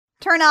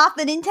Turn off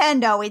the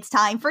Nintendo. It's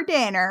time for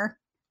dinner.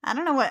 I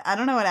don't know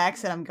what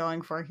accent I'm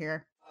going for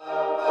here.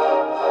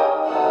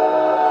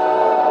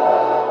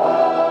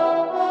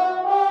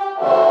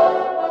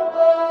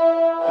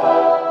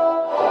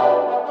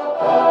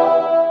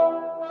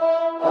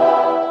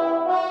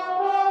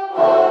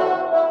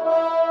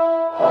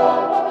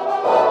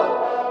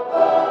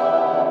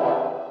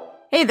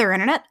 Hey there,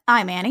 Internet.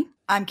 I'm Annie.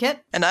 I'm Kit.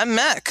 And I'm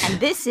Mac. And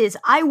this is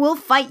I Will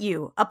Fight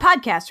You, a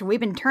podcast where we've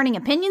been turning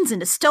opinions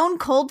into stone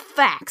cold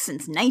facts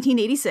since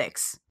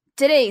 1986.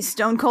 Today's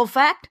stone cold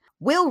fact,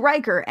 Will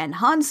Riker and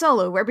Han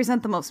Solo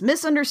represent the most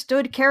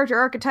misunderstood character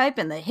archetype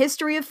in the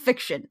history of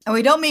fiction. And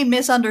we don't mean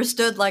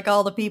misunderstood like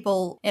all the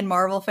people in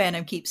Marvel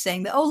fandom keep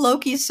saying that, oh,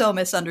 Loki's so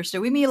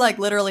misunderstood. We mean like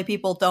literally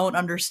people don't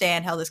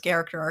understand how this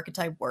character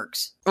archetype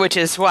works. Which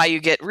is why you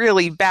get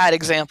really bad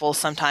examples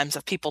sometimes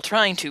of people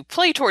trying to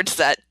play towards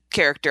that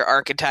character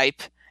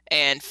archetype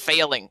and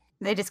failing.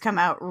 They just come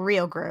out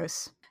real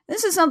gross.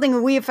 This is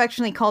something we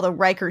affectionately call the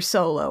Riker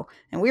Solo,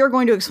 and we are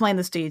going to explain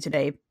this to you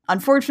today.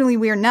 Unfortunately,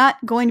 we are not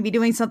going to be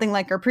doing something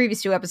like our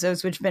previous two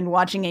episodes, which have been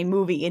watching a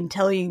movie and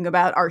telling you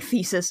about our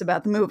thesis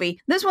about the movie.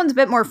 This one's a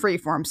bit more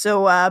freeform,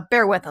 so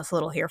bear with us a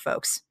little here,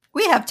 folks.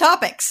 We have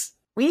topics.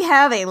 We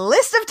have a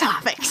list of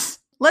topics.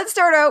 Let's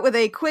start out with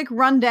a quick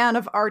rundown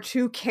of our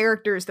two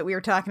characters that we are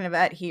talking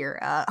about here.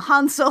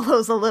 Han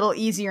Solo's a little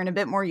easier and a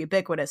bit more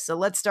ubiquitous, so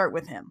let's start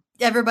with him.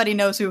 Everybody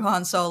knows who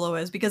Han Solo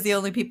is, because the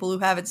only people who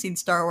haven't seen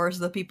Star Wars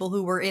are the people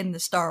who were in the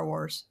Star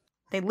Wars.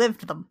 They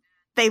lived them.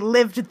 They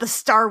lived the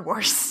Star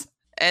Wars.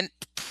 And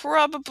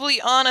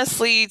probably,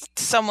 honestly,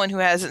 someone who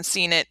hasn't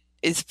seen it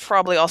is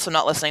probably also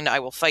not listening to I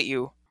Will Fight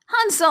You.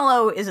 Han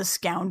Solo is a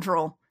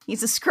scoundrel.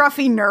 He's a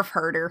scruffy nerf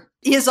herder.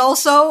 He is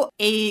also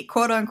a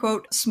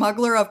quote-unquote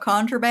smuggler of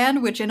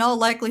contraband, which in all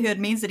likelihood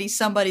means that he's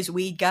somebody's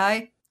weed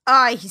guy.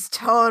 He's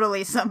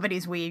totally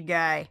somebody's weed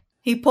guy.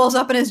 He pulls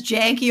up in his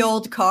janky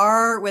old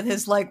car with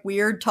his, like,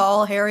 weird,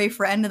 tall, hairy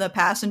friend in the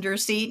passenger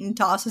seat and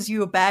tosses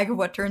you a bag of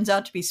what turns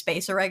out to be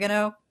space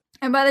oregano.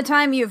 And by the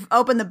time you've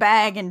opened the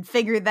bag and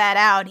figured that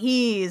out,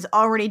 he's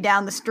already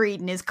down the street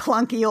in his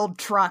clunky old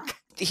truck.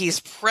 He's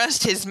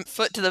pressed his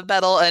foot to the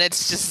pedal and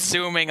it's just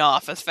zooming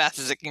off as fast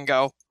as it can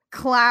go.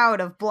 Cloud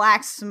of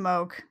black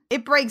smoke.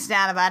 It breaks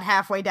down about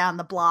halfway down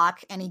the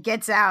block, and he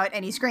gets out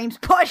and he screams,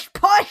 "Push,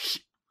 push!"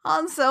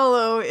 Han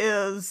Solo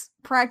is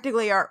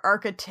practically our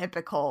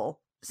archetypical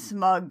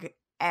smug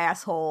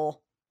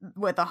asshole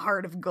with a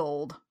heart of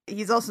gold.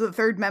 He's also the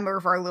third member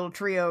of our little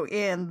trio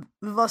in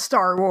the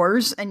Star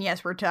Wars, and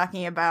yes, we're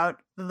talking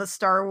about the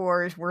Star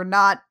Wars.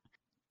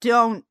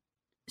 Don't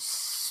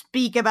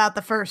speak about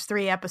the first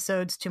 3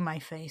 episodes to my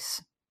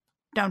face.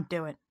 Don't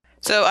do it.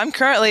 So I'm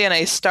currently in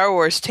a Star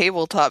Wars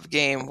tabletop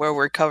game where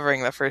we're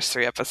covering the first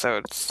 3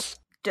 episodes.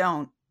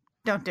 Don't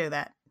do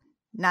that.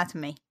 Not to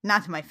me.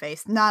 Not to my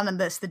face. Not on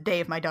the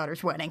day of my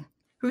daughter's wedding.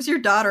 Who's your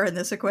daughter in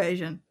this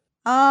equation?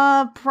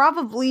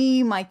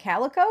 Probably my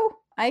Calico?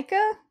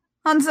 Aika?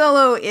 Han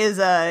Solo is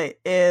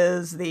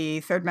the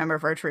third member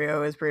of our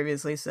trio, as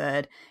previously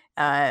said,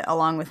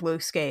 along with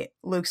Luke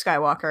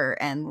Skywalker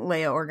and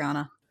Leia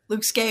Organa.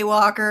 Luke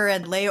Skywalker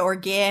and Leia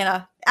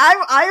Organa.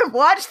 I have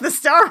watched the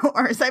Star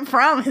Wars, I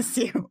promise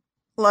you.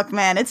 Look,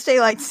 man, it's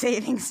daylight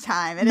savings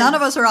time. None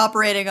of us are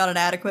operating on an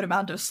adequate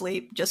amount of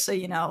sleep, just so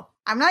you know.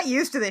 I'm not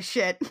used to this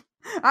shit.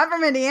 I'm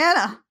from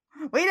Indiana.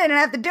 We didn't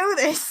have to do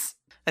this.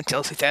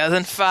 Until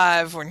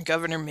 2005, when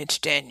Governor Mitch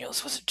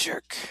Daniels was a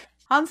jerk.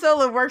 Han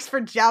Solo works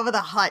for Jabba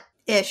the Hutt.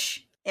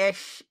 Ish.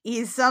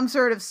 He's some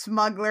sort of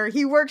smuggler.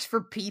 He works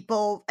for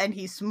people, and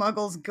he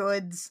smuggles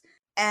goods.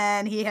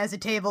 And he has a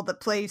table that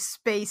plays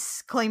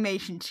space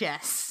claymation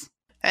chess.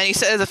 And he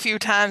says a few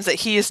times that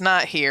he is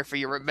not here for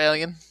your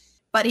rebellion.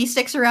 But he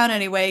sticks around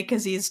anyway,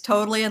 because he's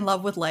totally in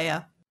love with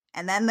Leia.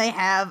 And then they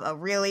have a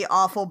really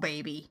awful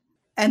baby.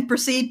 And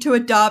proceed to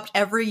adopt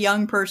every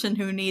young person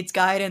who needs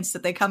guidance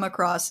that they come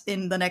across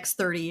in the next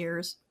 30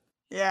 years.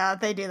 Yeah,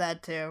 they do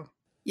that too.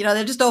 You know,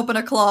 they just open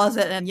a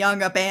closet and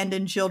young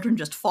abandoned children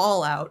just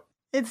fall out.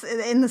 It's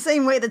in the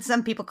same way that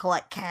some people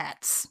collect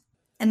cats.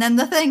 And then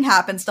the thing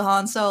happens to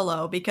Han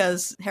Solo,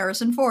 because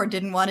Harrison Ford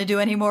didn't want to do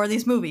any more of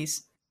these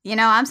movies. You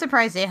know, I'm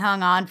surprised they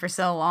hung on for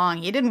so long.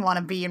 He didn't want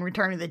to be in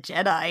Return of the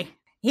Jedi.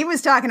 He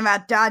was talking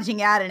about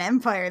dodging out an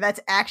Empire.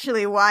 That's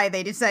actually why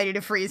they decided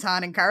to freeze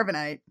Han and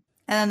Carbonite.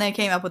 And then they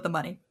came up with the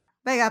money.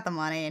 They got the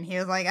money, and he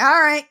was like,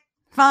 alright,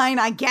 fine,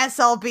 I guess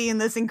I'll be in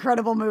this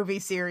incredible movie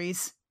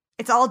series.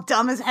 It's all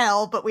dumb as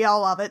hell, but we all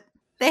love it.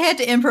 They had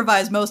to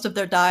improvise most of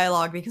their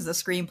dialogue because the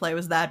screenplay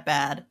was that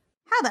bad.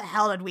 How the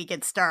hell did we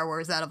get Star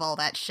Wars out of all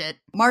that shit?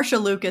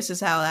 Marsha Lucas is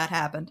how that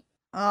happened.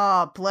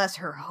 Oh, bless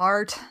her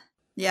heart.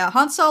 Yeah,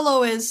 Han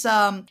Solo is,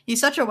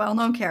 he's such a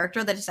well-known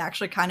character that it's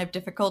actually kind of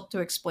difficult to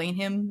explain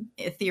him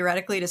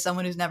theoretically to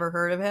someone who's never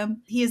heard of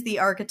him. He is the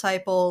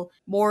archetypal,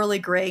 morally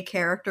gray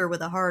character with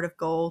a heart of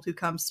gold who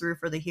comes through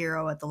for the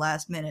hero at the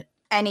last minute.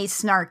 And he's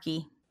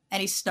snarky.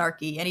 And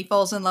he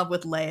falls in love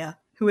with Leia,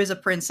 who is a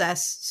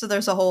princess, so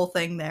there's a whole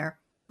thing there.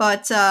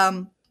 But,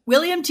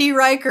 William T.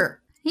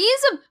 Riker.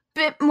 He's a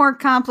bit more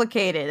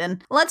complicated,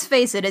 and let's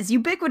face it, as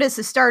ubiquitous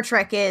as Star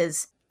Trek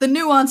is, The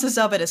nuances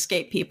of it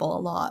escape people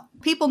a lot.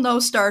 People know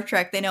Star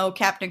Trek, they know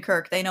Captain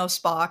Kirk, they know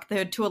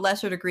Spock. To a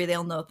lesser degree,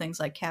 they'll know things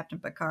like Captain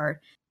Picard.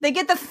 They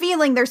get the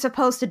feeling they're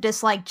supposed to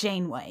dislike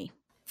Janeway.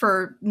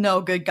 For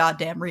no good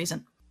goddamn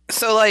reason.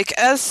 So, like,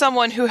 as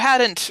someone who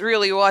hadn't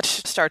really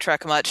watched Star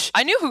Trek much,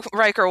 I knew who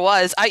Riker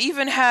was. I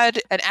even had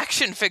an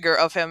action figure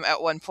of him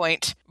at one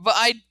point, but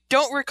I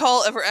don't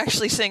recall ever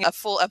actually seeing a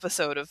full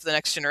episode of The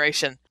Next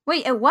Generation.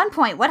 Wait, at one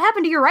point, what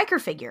happened to your Riker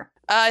figure?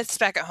 It's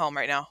back at home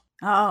right now.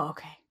 Oh,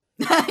 okay.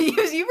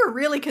 You were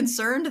really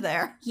concerned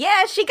there.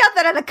 Yeah, she got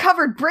that at a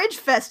covered bridge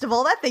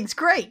festival. That thing's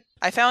great.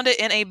 I found it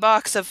in a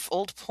box of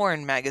old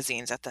porn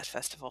magazines at that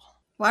festival.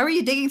 Why were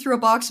you digging through a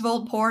box of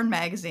old porn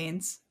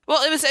magazines?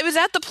 Well, it was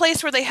at the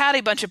place where they had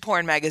a bunch of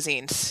porn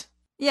magazines.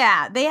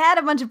 Yeah, they had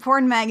a bunch of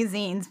porn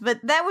magazines,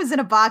 but that was in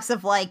a box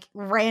of, like,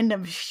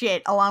 random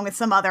shit along with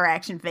some other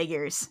action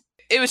figures.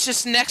 It was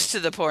just next to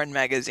the porn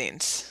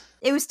magazines.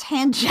 It was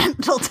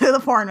tangential to the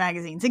porn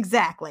magazines,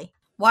 exactly.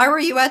 Why were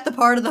you at the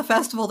part of the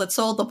festival that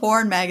sold the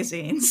porn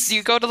magazines?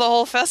 You go to the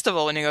whole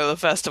festival when you go to the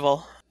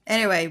festival.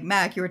 Anyway,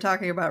 Mac, you were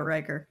talking about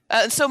Riker.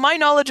 So my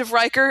knowledge of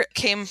Riker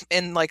came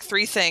in like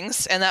 3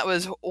 things, and that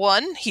was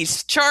 1,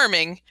 he's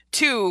charming,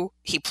 2,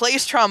 he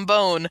plays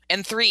trombone,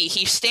 and 3,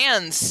 he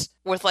stands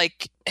with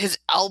like his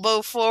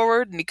elbow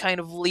forward and he kind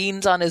of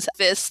leans on his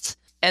fist,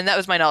 and that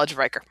was my knowledge of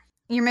Riker.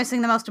 You're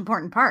missing the most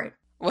important part.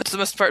 What's the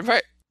most important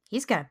part?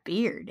 He's got a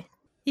beard.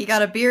 He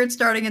got a beard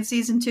starting in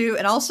season 2,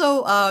 and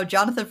also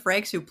Jonathan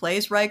Frakes, who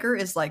plays Riker,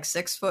 is like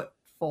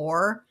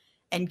 6'4"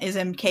 and is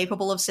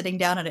incapable of sitting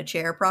down in a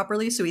chair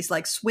properly, so he's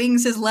like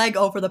swings his leg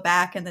over the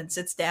back and then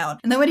sits down.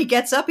 And then when he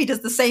gets up, he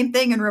does the same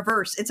thing in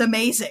reverse. It's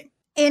amazing.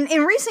 In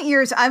recent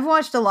years, I've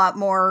watched a lot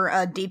more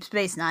Deep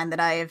Space Nine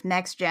than I have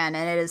Next Gen,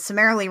 and it has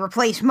summarily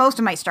replaced most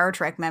of my Star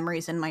Trek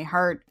memories in my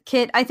heart.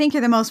 Kit, I think you're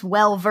the most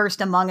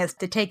well-versed among us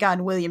to take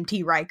on William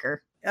T.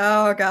 Riker.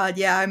 Oh god,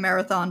 yeah, I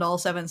marathoned all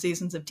 7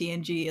 seasons of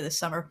TNG this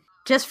summer.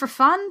 Just for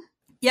fun?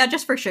 Yeah,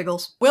 just for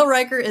shiggles. Will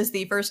Riker is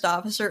the first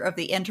officer of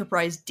the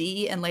Enterprise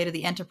D, and later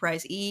the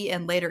Enterprise E,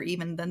 and later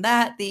even than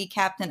that, the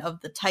captain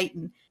of the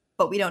Titan.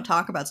 But we don't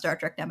talk about Star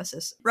Trek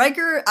Nemesis.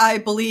 Riker, I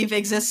believe,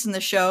 exists in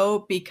the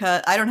show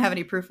because I don't have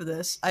any proof of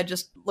this. I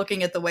just,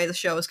 looking at the way the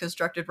show is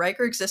constructed,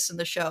 Riker exists in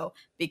the show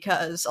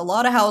because a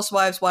lot of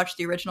housewives watched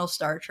the original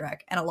Star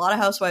Trek, and a lot of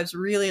housewives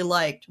really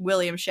liked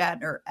William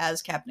Shatner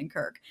as Captain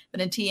Kirk.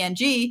 But in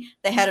TNG,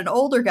 they had an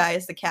older guy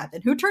as the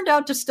captain, who turned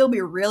out to still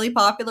be really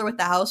popular with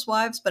the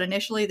housewives, but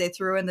initially they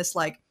threw in this,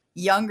 like,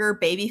 younger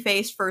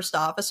baby-faced first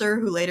officer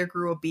who later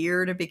grew a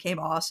beard and became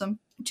awesome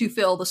to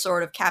fill the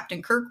sort of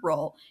Captain Kirk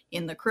role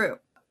in the crew.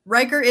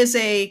 Riker is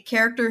a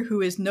character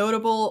who is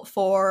notable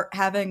for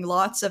having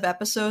lots of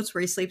episodes where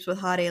he sleeps with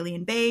hot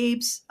alien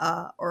babes,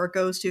 or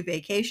goes to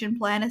vacation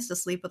planets to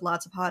sleep with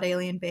lots of hot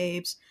alien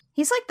babes.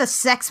 He's like the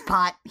sex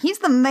pot. He's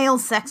the male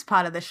sex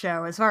pot of the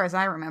show, as far as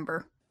I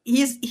remember.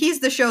 He's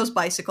the show's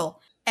bicycle.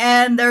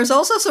 And there's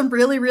also some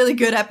really, really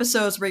good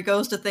episodes where he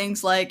goes to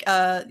things like,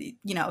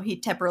 he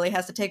temporarily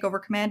has to take over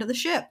command of the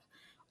ship.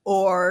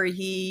 Or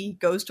he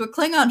goes to a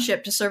Klingon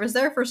ship to serve as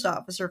their first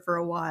officer for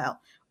a while.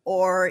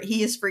 Or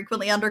he is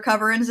frequently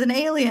undercover as an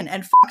alien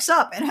and fucks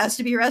up and has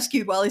to be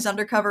rescued while he's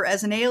undercover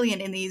as an alien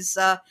in these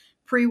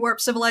pre-warp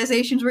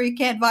civilizations where you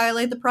can't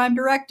violate the Prime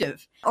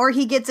Directive. Or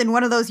he gets in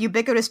one of those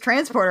ubiquitous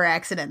transporter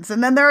accidents,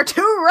 and then there are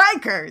 2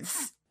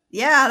 Rikers!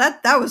 Yeah,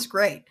 that was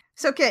great.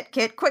 So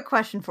Kit, quick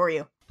question for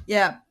you.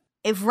 Yeah.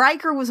 If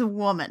Riker was a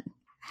woman,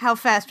 how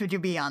fast would you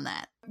be on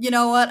that? You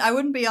know what? I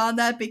wouldn't be on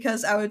that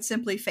because I would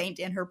simply faint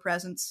in her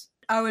presence.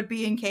 I would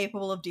be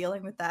incapable of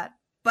dealing with that.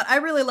 But I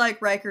really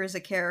like Riker as a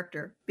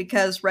character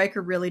because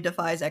Riker really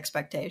defies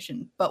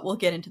expectation. But we'll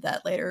get into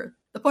that later.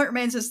 The point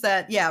remains is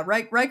that, yeah,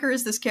 Riker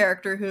is this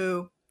character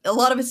who, a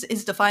lot of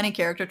his defining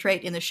character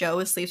trait in the show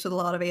is sleeps with a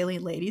lot of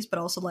alien ladies, but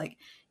also, like,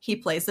 he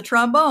plays the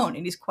trombone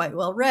and he's quite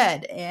well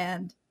read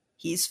and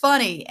he's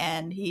funny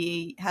and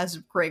he has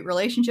great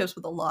relationships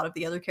with a lot of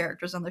the other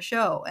characters on the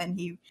show. And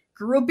he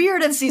grew a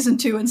beard in season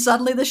 2 and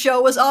suddenly the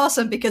show was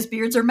awesome because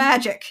beards are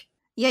magic.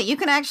 Yeah, you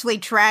can actually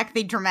track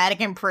the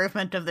dramatic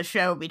improvement of the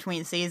show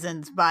between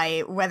seasons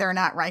by whether or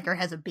not Riker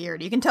has a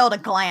beard. You can tell at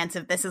a glance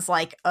if this is,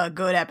 like, a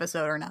good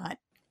episode or not.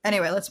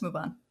 Anyway, let's move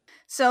on.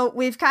 So,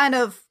 we've kind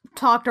of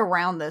talked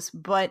around this,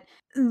 but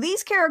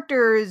these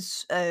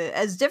characters,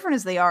 as different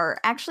as they are,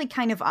 actually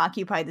kind of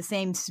occupy the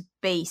same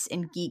space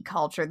in geek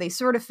culture. They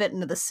sort of fit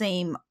into the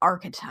same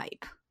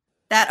archetype.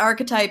 That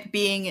archetype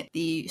being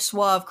the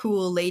suave,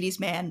 cool ladies'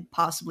 man,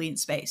 possibly in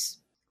space.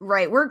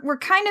 Right, we're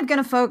kind of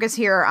going to focus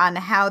here on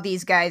how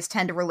these guys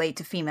tend to relate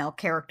to female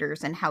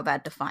characters and how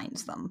that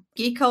defines them.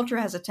 Geek culture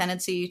has a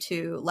tendency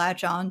to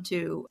latch on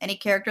to any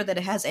character that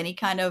has any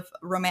kind of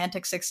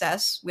romantic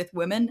success with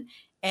women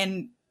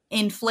and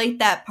inflate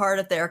that part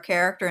of their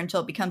character until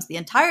it becomes the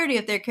entirety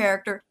of their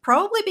character,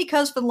 probably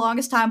because for the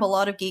longest time a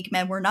lot of geek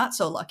men were not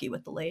so lucky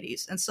with the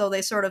ladies, and so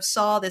they sort of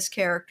saw this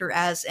character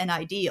as an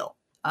ideal,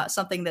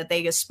 something that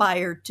they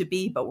aspired to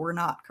be but were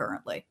not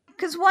currently.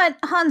 Because what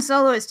Han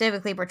Solo is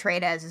typically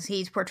portrayed as is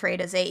he's portrayed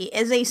as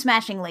a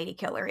smashing lady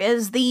killer,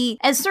 as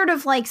sort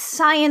of like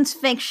science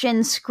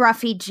fiction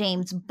scruffy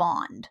James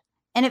Bond.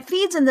 And it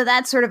feeds into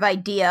that sort of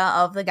idea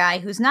of the guy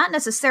who's not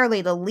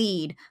necessarily the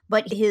lead,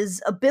 but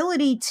his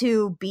ability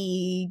to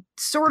be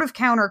sort of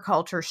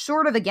counterculture,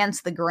 sort of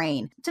against the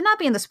grain, to not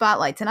be in the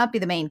spotlight, to not be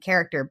the main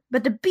character,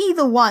 but to be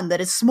the one that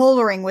is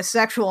smoldering with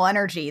sexual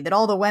energy that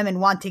all the women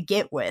want to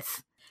get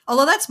with.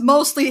 Although that's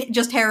mostly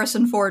just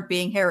Harrison Ford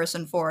being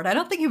Harrison Ford. I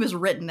don't think he was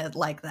written it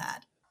like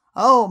that.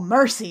 Oh,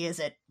 mercy, is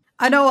it?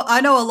 I know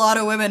a lot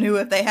of women who,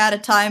 if they had a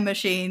time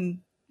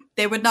machine,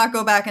 they would not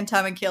go back in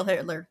time and kill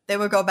Hitler. They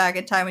would go back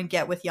in time and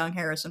get with young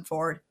Harrison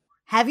Ford.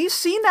 Have you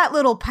seen that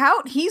little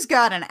pout? He's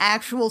got an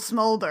actual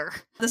smolder.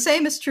 The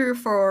same is true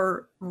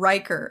for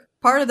Riker.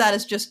 Part of that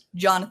is just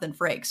Jonathan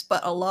Frakes,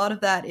 but a lot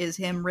of that is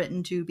him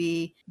written to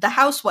be the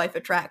housewife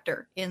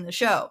attractor in the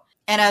show.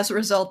 And as a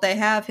result, they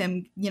have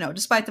him,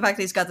 despite the fact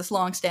that he's got this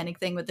long-standing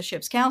thing with the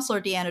ship's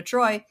counselor, Deanna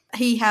Troi,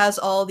 he has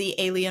all the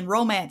alien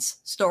romance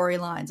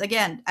storylines,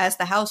 again, as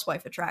the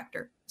housewife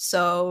attractor.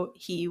 So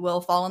he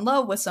will fall in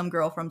love with some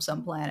girl from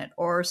some planet,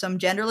 or some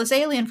genderless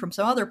alien from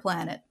some other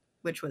planet,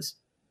 which was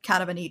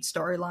kind of a neat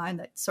storyline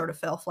that sort of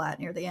fell flat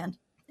near the end.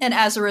 And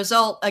as a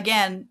result,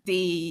 again, the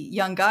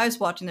young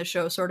guys watching the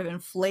show sort of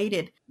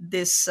inflated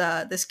this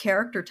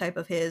character type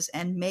of his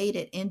and made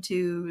it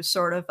into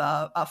sort of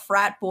a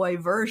frat boy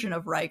version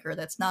of Riker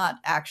that's not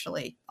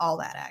actually all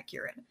that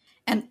accurate.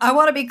 And I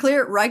want to be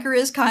clear, Riker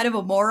is kind of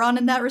a moron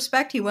in that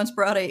respect. He once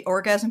brought a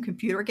orgasm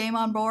computer game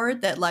on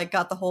board that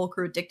got the whole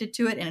crew addicted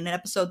to it in an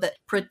episode that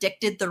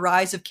predicted the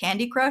rise of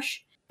Candy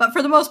Crush. But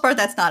for the most part,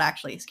 that's not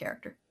actually his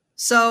character.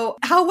 So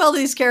how well do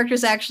these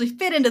characters actually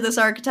fit into this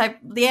archetype?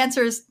 The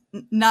answer is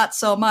not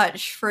so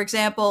much. For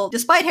example,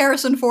 despite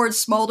Harrison Ford's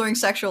smoldering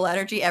sexual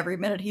energy every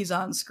minute he's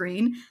on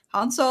screen,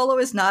 Han Solo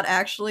is not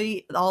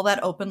actually all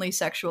that openly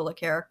sexual a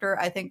character.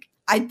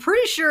 I'm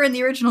pretty sure in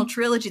the original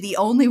trilogy, the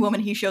only woman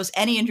he shows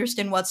any interest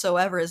in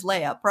whatsoever is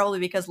Leia, probably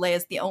because Leia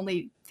is the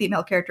only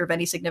female character of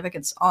any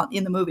significance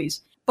in the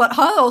movies. But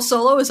Han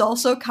Solo is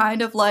also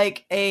kind of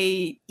like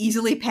a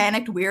easily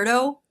panicked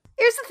weirdo.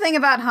 Here's the thing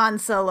about Han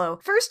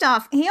Solo. First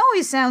off, he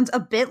always sounds a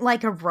bit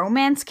like a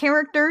romance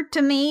character to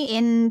me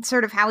in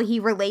sort of how he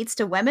relates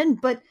to women,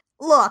 but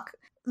look,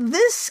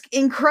 this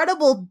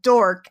incredible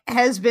dork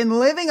has been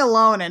living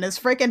alone in his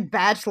frickin'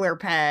 bachelor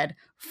pad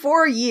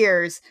for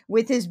years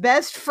with his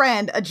best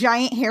friend, a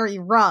giant hairy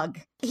rug.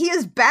 He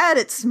is bad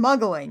at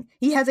smuggling.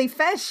 He has a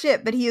fast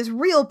ship, but he is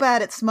real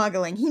bad at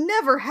smuggling. He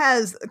never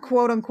has,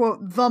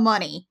 quote-unquote, the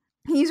money.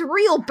 He's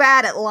real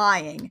bad at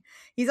lying.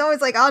 He's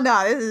always like, oh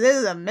no, this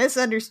is a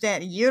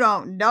misunderstanding.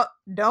 Don't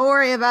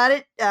worry about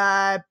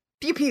it.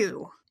 Pew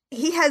pew.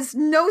 He has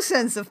no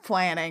sense of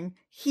planning.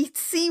 He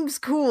seems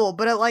cool,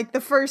 but at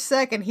the first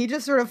second, he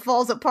just sort of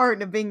falls apart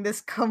into being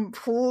this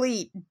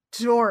complete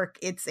dork.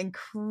 It's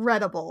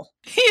incredible.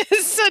 He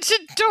is such a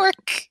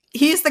dork.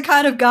 He's the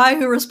kind of guy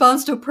who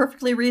responds to a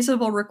perfectly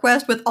reasonable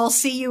request with, I'll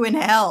see you in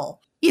hell.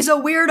 He's a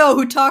weirdo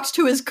who talks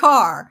to his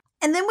car.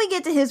 And then we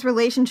get to his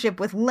relationship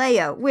with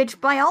Leia, which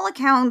by all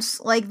accounts,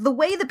 the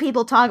way that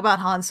people talk about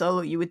Han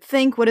Solo, you would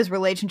think what his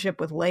relationship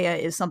with Leia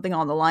is something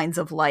on the lines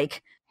of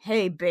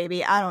hey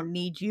baby, I don't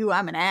need you,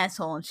 I'm an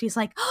asshole. And she's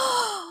like,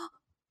 oh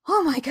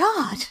my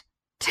god,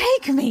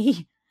 take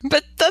me.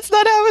 But that's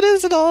not how it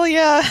is at all,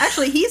 yeah.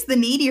 Actually, he's the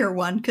needier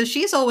one, because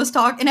she's always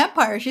in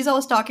Empire, she's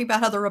always talking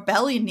about how the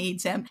rebellion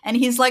needs him. And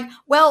he's like,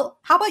 well,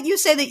 how about you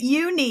say that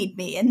you need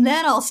me, and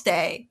then I'll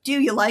stay. Do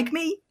you like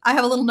me? I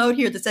have a little note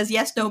here that says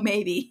yes, no,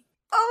 maybe.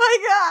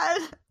 Oh my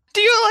god.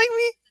 Do you like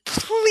me?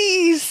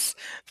 Please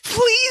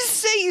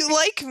say you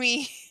like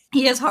me.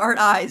 He has hard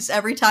eyes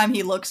every time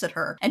he looks at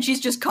her, and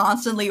she's just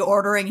constantly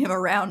ordering him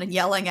around and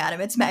yelling at him.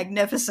 It's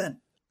magnificent.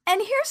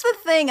 And here's the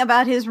thing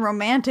about his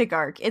romantic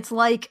arc. It's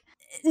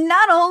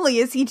not only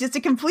is he just a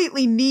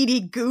completely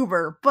needy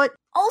goober, but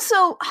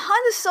also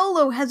Han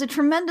Solo has a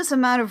tremendous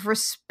amount of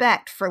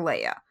respect for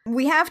Leia.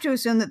 We have to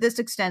assume that this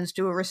extends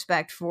to a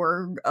respect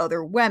for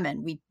other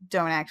women. We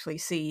don't actually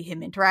see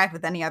him interact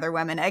with any other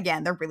women.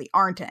 Again, there really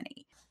aren't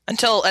any.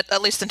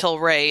 At least until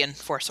Rey in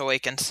Force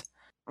Awakens.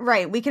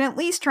 Right, we can at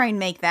least try and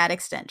make that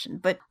extension.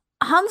 But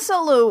Han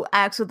Solo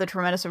acts with a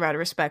tremendous amount of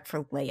respect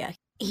for Leia.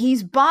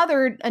 He's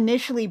bothered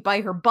initially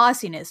by her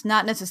bossiness,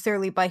 not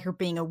necessarily by her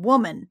being a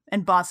woman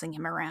and bossing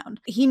him around.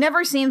 He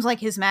never seems like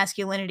his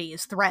masculinity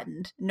is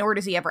threatened, nor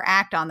does he ever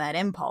act on that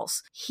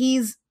impulse.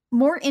 He's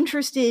more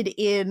interested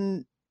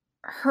in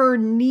her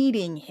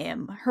needing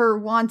him, her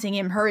wanting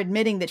him, her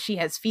admitting that she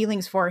has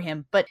feelings for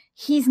him, but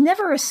he's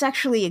never a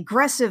sexually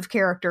aggressive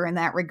character in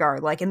that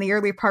regard. Like in the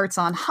early parts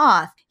on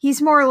Hoth,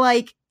 he's more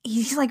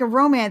he's like a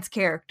romance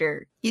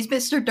character. He's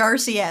Mr.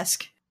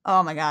 Darcy-esque.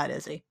 Oh my god,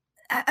 is he?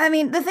 I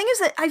mean, the thing is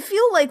that I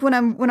feel like when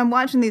I'm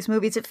watching these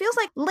movies, it feels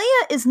like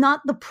Leia is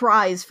not the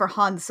prize for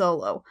Han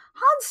Solo.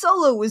 Han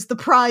Solo is the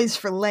prize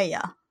for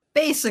Leia.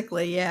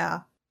 Basically, yeah.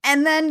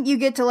 And then you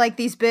get to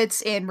these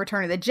bits in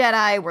Return of the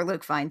Jedi where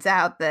Luke finds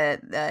out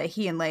that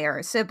he and Leia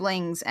are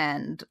siblings,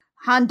 and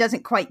Han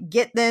doesn't quite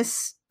get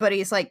this, but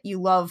he's like, you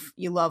love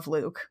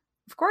Luke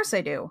Of course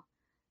I do.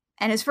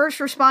 And his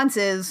first response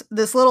is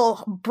this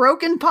little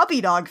broken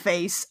puppy dog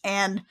face,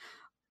 and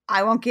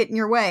I won't get in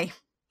your way.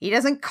 He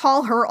doesn't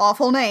call her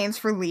awful names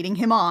for leading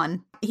him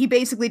on. He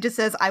basically just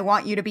says, I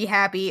want you to be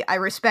happy, I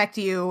respect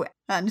you,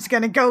 I'm just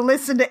gonna go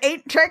listen to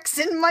 8 Tracks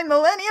in my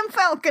Millennium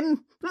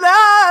Falcon.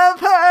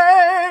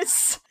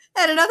 Lovers!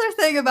 And another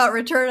thing about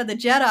Return of the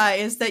Jedi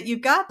is that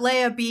you've got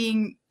Leia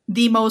being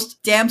the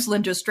most damsel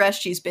in distress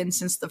she's been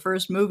since the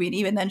first movie, and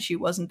even then she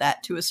wasn't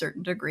that to a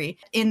certain degree.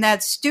 In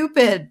that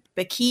stupid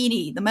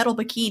bikini, the metal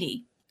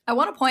bikini. I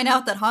want to point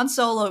out that Han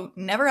Solo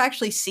never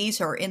actually sees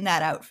her in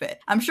that outfit.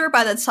 I'm sure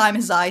by the time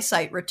his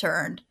eyesight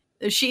returned,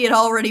 she had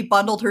already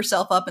bundled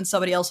herself up in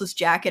somebody else's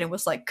jacket and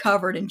was like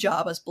covered in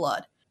Jabba's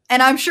blood.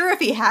 And I'm sure if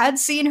he had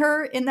seen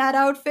her in that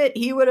outfit,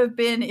 he would have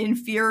been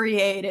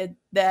infuriated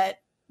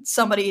that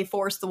somebody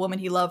forced the woman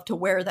he loved to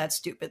wear that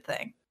stupid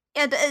thing.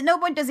 At no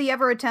point does he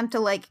ever attempt to,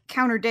 like,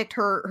 counterdict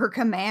her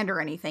command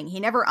or anything. He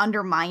never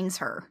undermines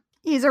her.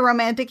 He's a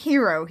romantic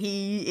hero.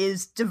 He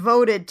is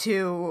devoted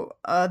to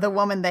the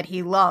woman that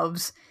he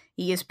loves.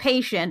 He is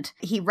patient.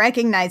 He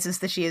recognizes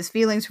that she has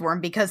feelings for him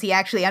because he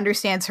actually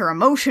understands her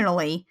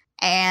emotionally.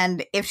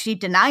 And if she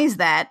denies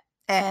that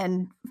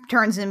and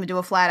turns him into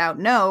a flat-out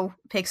no,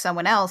 picks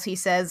someone else, he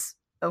says,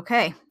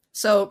 okay.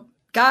 So,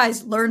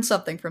 guys, learn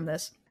something from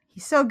this.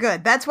 He's so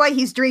good. That's why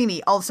he's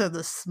dreamy. Also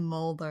the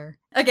smolder.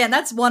 Again,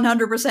 that's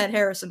 100%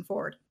 Harrison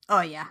Ford.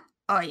 Oh, yeah.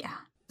 Oh, yeah.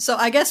 So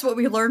I guess what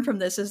we learned from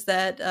this is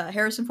that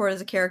Harrison Ford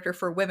is a character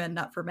for women,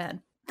 not for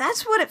men.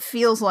 That's what it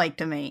feels like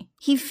to me.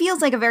 He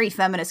feels like a very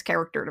feminist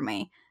character to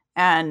me.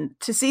 And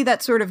to see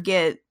that sort of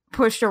get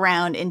pushed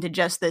around into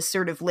just this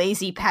sort of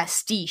lazy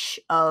pastiche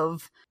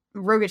of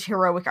roguish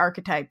heroic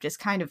archetype just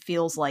kind of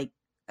feels like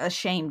a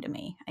shame to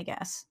me, I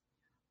guess.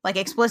 Like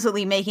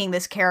explicitly making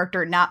this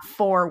character not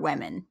for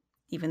women,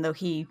 even though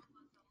he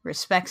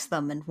respects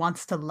them and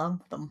wants to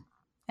love them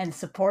and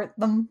support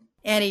them.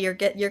 Annie,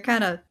 you're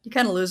kind of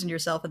losing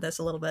yourself in this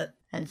a little bit.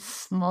 And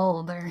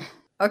smolder.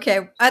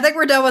 Okay, I think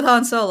we're done with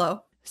Han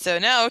Solo. So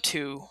now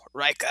to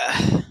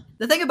Riker.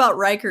 The thing about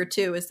Riker,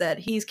 too, is that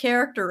he's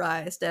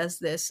characterized as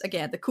this,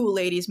 again, the cool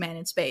ladies man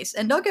in space.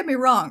 And don't get me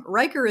wrong,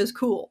 Riker is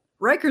cool.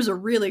 Riker's a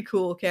really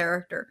cool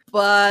character,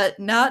 but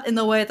not in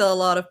the way that a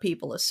lot of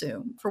people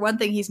assume. For one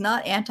thing, he's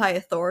not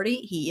anti-authority.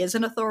 He is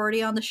an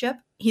authority on the ship.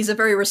 He's a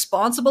very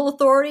responsible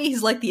authority.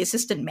 He's like the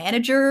assistant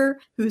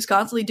manager who's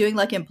constantly doing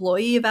like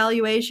employee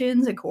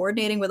evaluations and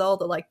coordinating with all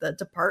the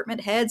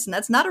department heads. And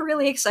that's not a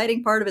really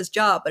exciting part of his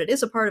job, but it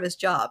is a part of his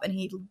job. And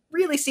he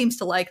really seems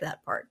to like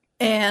that part.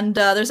 And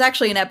there's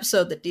actually an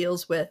episode that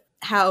deals with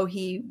how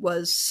he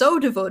was so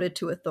devoted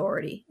to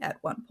authority at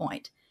one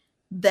point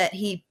that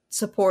he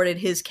supported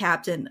his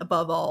captain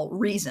above all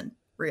reason,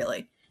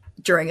 really,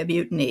 during a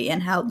mutiny,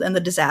 and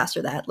the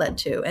disaster that led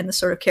to, and the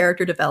sort of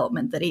character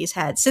development that he's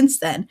had since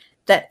then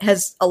that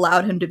has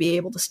allowed him to be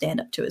able to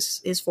stand up to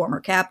his former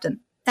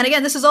captain. And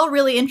again, this is all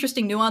really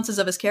interesting nuances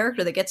of his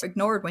character that gets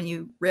ignored when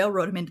you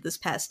railroad him into this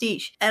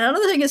pastiche. And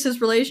another thing is his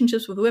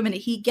relationships with women.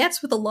 He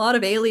gets with a lot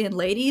of alien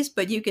ladies,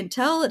 but you can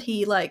tell that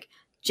he,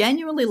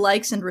 genuinely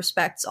likes and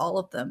respects all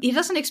of them. He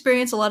doesn't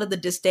experience a lot of the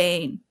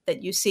disdain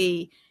that you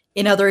see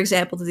in other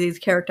examples of these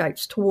character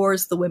types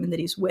towards the women that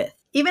he's with.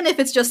 Even if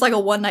it's just like a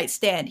one-night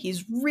stand,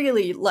 he's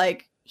really,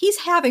 he's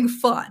having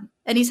fun.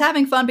 And he's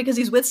having fun because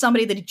he's with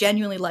somebody that he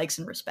genuinely likes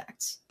and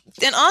respects.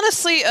 And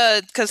honestly,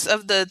 because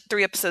of the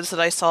 3 episodes that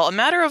I saw, A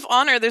Matter of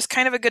Honor, there's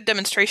kind of a good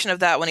demonstration of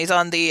that when he's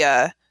on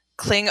the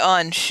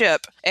Klingon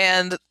ship.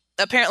 And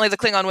apparently the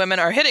Klingon women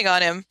are hitting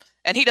on him,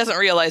 and he doesn't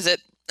realize it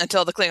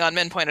until the Klingon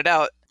men point it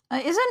out.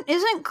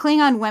 Isn't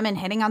Klingon women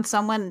hitting on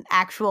someone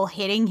actual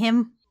hitting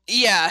him?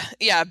 Yeah,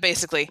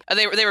 basically.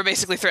 They were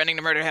basically threatening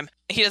to murder him.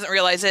 He doesn't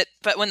realize it,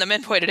 but when the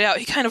men point it out,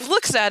 he kind of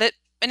looks at it,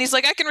 and he's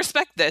like, I can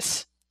respect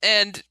this.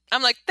 And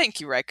I'm like,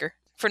 thank you, Riker,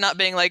 for not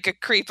being like a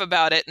creep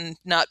about it and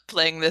not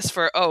playing this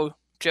for, oh,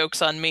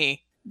 joke's on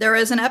me. There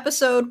is an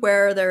episode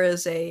where there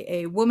is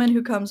a woman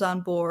who comes on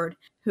board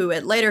who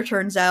it later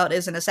turns out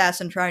is an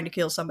assassin trying to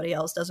kill somebody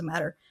else, doesn't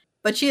matter.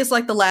 But she is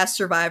like the last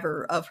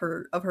survivor of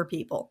her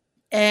people.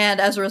 And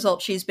as a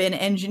result, she's been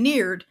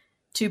engineered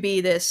to be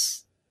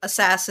this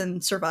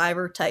assassin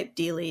survivor type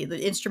dealie,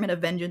 the instrument of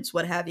vengeance,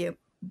 what have you.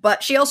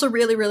 But she also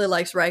really, really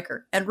likes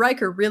Riker, and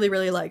Riker really,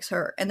 really likes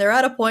her. And they're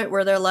at a point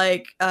where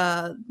they're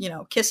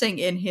kissing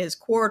in his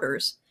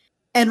quarters.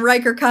 And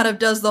Riker kind of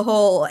does the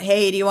whole,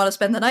 hey, do you want to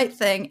spend the night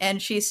thing?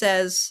 And she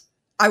says,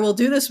 I will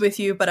do this with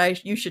you,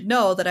 but you should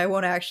know that I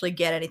won't actually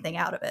get anything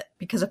out of it.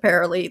 Because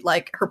apparently,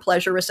 her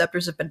pleasure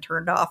receptors have been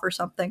turned off or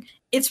something.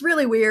 It's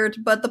really weird,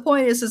 but the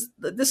point is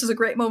this is a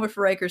great moment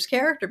for Riker's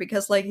character,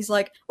 because, he's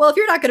like, well, if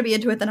you're not going to be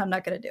into it, then I'm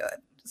not going to do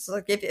it. It's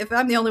like, if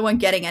I'm the only one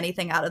getting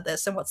anything out of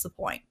this, then what's the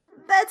point?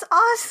 That's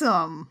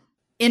awesome.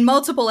 In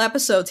multiple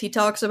episodes, he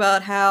talks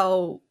about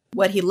how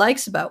what he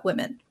likes about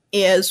women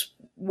is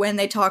when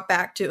they talk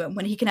back to him,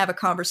 when he can have a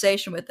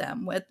conversation with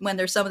them, when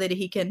there's somebody that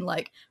he can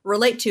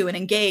relate to and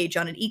engage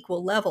on an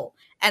equal level.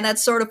 And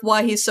that's sort of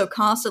why he's so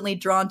constantly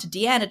drawn to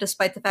Deanna,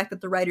 despite the fact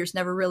that the writers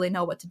never really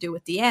know what to do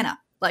with Deanna.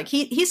 Like,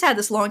 he's had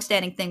this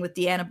long-standing thing with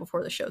Deanna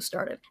before the show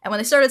started. And when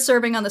they started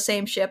serving on the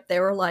same ship, they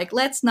were like,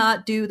 let's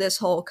not do this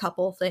whole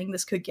couple thing.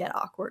 This could get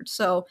awkward.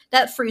 So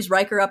that frees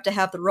Riker up to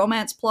have the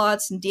romance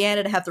plots and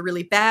Deanna to have the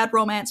really bad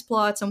romance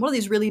plots. And one of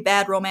these really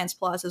bad romance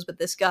plots is with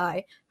this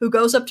guy who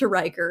goes up to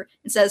Riker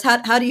and says,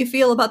 how do you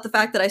feel about the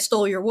fact that I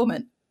stole your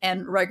woman?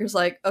 And Riker's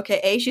like, okay,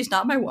 A, she's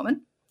not my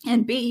woman.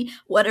 And B,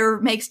 whatever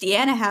makes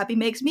Deanna happy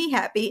makes me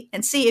happy.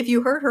 And C, if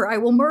you hurt her, I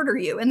will murder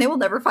you. And they will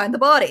never find the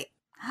body.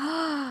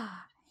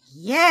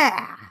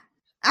 Yeah,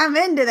 I'm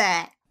into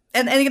that.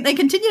 And they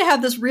continue to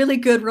have this really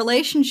good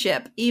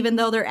relationship, even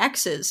though they're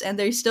exes, and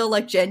they still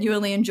like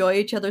genuinely enjoy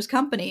each other's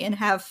company and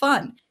have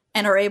fun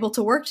and are able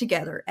to work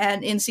together.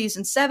 And in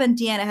season 7,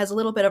 Deanna has a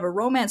little bit of a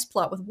romance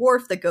plot with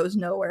Worf that goes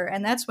nowhere.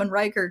 And that's when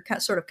Riker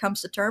sort of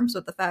comes to terms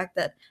with the fact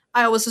that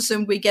I always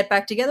assumed we'd get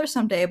back together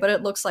someday, but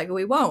it looks like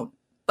we won't.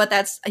 But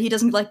he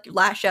doesn't like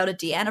lash out at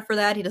Deanna for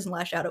that. He doesn't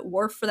lash out at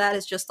Worf for that.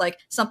 It's just like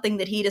something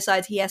that he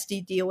decides he has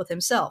to deal with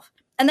himself.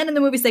 And then in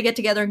the movies, they get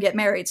together and get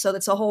married, so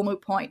that's a whole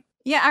moot point.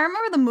 Yeah, I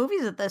remember the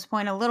movies at this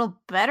point a little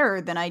better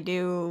than I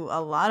do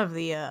a lot of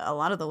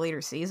the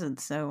later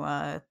seasons. So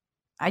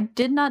I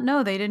did not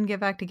know they didn't get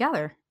back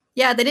together.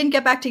 Yeah, they didn't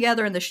get back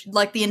together in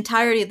the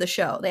entirety of the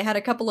show. They had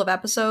a couple of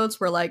episodes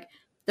where like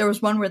there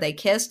was one where they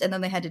kissed, and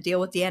then they had to deal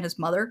with Deanna's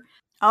mother.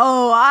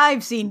 Oh,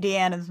 I've seen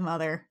Deanna's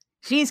mother.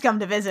 She's come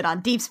to visit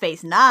on Deep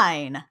Space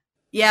Nine.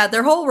 Yeah,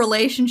 their whole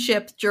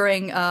relationship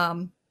during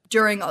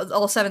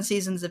all 7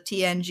 seasons of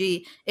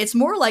TNG, it's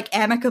more like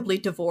amicably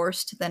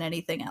divorced than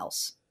anything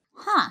else.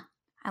 Huh.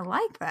 I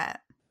like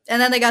that.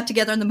 And then they got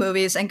together in the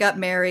movies and got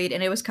married,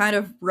 and it was kind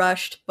of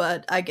rushed,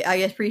 but I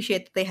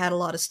appreciate that they had a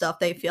lot of stuff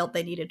they felt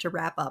they needed to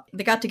wrap up.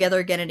 They got together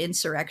again in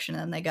Insurrection,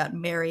 and they got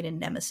married in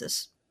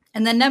Nemesis.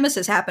 And then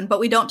Nemesis happened, but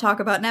we don't talk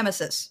about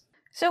Nemesis.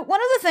 So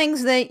one of the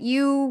things that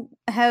you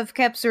have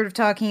kept sort of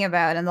talking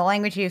about, and the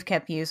language you've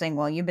kept using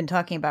while you've been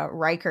talking about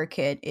Riker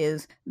Kit,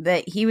 is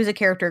that he was a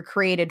character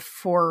created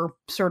for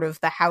sort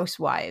of the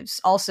housewives,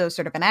 also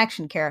sort of an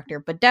action character,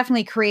 but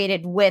definitely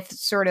created with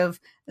sort of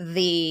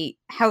the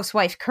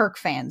housewife Kirk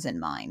fans in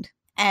mind.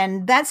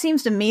 And that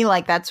seems to me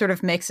like that sort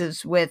of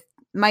mixes with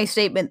my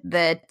statement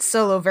that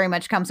Solo very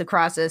much comes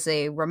across as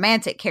a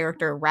romantic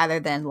character rather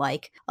than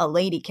like a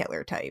lady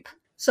killer type.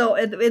 So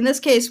in this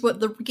case, what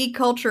the geek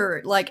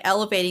culture, like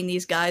elevating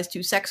these guys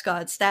to sex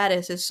god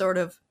status, is sort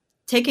of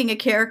taking a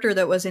character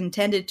that was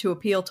intended to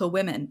appeal to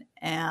women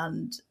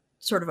and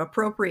sort of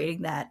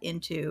appropriating that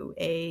into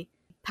a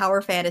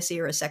power fantasy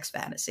or a sex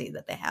fantasy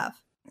that they have.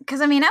 Because,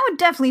 I mean, I would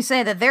definitely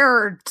say that there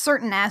are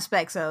certain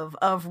aspects of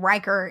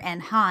Riker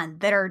and Han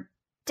that are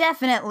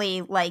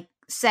definitely like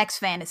sex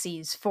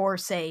fantasies for,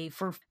 say,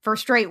 for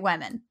straight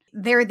women.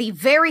 They're the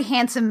very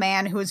handsome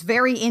man who is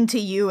very into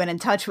you and in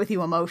touch with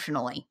you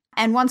emotionally,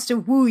 and wants to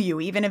woo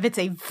you, even if it's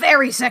a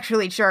very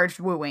sexually charged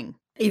wooing.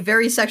 A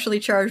very sexually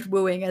charged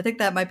wooing. I think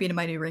that might be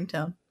my new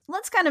ringtone.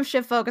 Let's kind of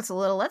shift focus a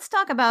little. Let's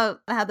talk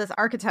about how this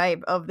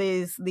archetype of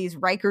these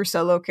Riker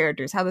Solo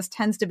characters, how this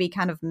tends to be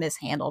kind of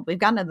mishandled. We've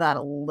gotten to that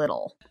a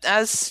little.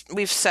 As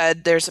we've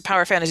said, there's a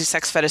power fantasy,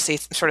 sex fantasy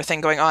sort of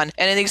thing going on.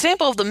 And an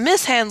example of the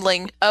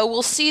mishandling,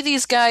 we'll see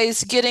these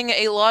guys getting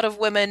a lot of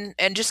women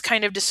and just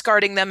kind of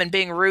discarding them and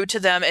being rude to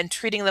them and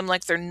treating them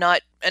like they're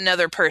not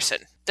another person,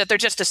 that they're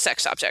just a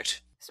sex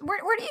object. So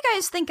where do you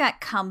guys think that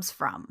comes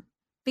from?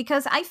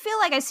 Because I feel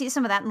like I see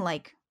some of that in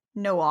like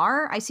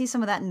noir. I see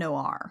some of that in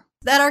noir.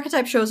 That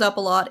archetype shows up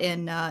a lot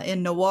in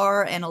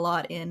noir and a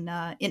lot in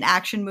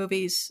action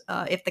movies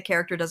if the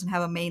character doesn't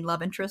have a main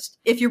love interest.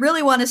 If you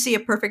really want to see a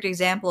perfect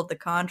example of the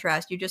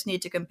contrast, you just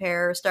need to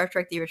compare Star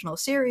Trek the original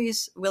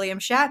series, William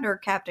Shatner,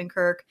 Captain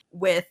Kirk,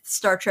 with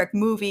Star Trek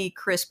movie,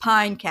 Chris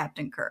Pine,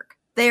 Captain Kirk.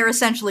 They are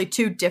essentially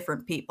two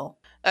different people.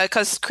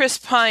 Because Chris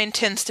Pine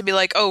tends to be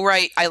like, oh,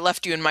 right, I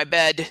left you in my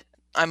bed,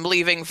 I'm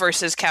leaving,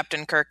 versus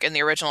Captain Kirk in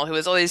the original, who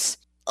was always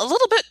a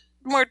little bit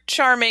more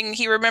charming.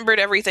 He remembered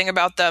everything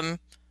about them,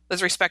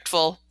 was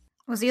respectful.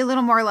 Was he a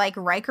little more like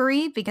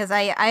Riker-y? Because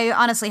I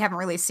honestly haven't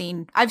really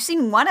seen... I've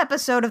seen one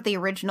episode of the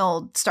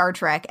original Star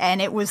Trek,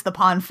 and it was the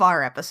Pon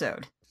farr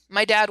episode.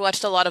 My dad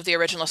watched a lot of the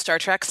original Star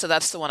Trek, so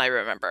that's the one I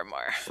remember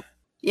more.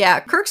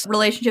 Yeah, Kirk's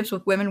relationships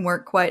with women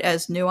weren't quite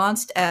as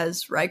nuanced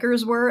as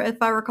Riker's were, if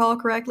I recall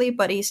correctly,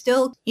 but he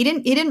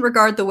didn't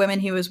regard the women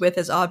he was with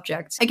as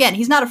objects. Again,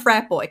 he's not a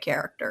frat boy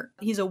character.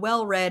 He's a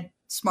well-read,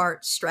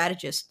 smart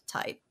strategist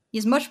type.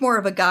 He's much more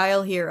of a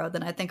guile hero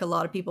than I think a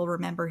lot of people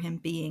remember him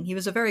being. He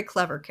was a very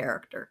clever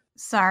character.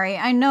 Sorry,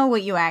 I know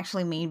what you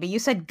actually mean, but you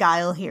said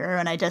guile hero,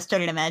 and I just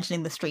started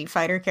imagining the Street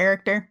Fighter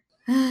character.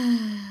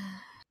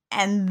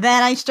 And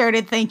then I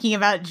started thinking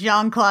about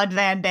Jean-Claude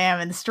Van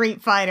Damme in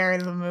Street Fighter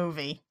the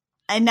movie.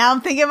 And now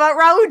I'm thinking about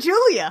Raul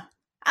Julia.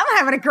 I'm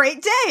having a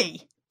great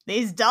day.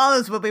 These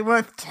dollars will be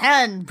worth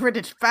 10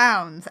 British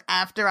pounds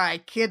after I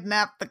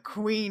kidnap the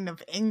Queen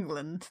of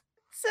England.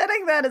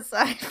 Setting that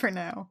aside for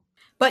now.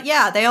 But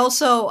yeah, they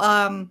also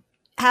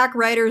hack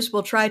writers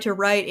will try to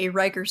write a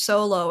Riker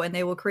Solo and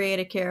they will create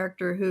a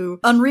character who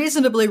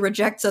unreasonably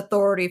rejects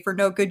authority for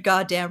no good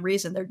goddamn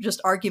reason. They're just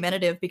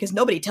argumentative because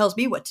nobody tells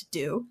me what to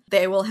do.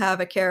 They will have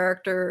a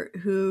character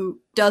who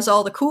does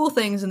all the cool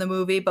things in the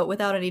movie, but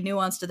without any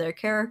nuance to their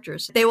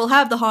characters. They will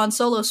have the Han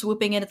Solo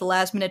swooping in at the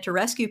last minute to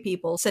rescue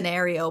people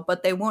scenario,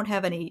 but they won't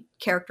have any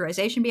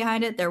characterization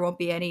behind it. There won't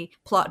be any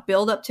plot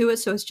build up to it,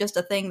 so it's just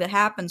a thing that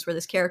happens where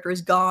this character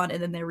is gone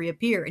and then they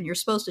reappear, and you're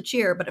supposed to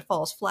cheer, but it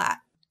falls flat.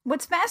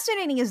 What's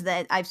fascinating is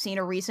that I've seen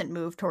a recent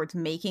move towards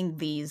making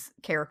these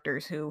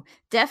characters who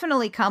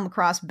definitely come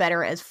across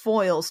better as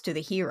foils to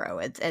the hero,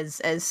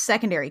 as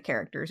secondary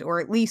characters, or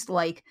at least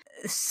like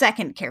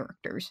second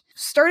characters.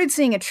 Started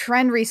seeing a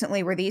trend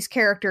recently where these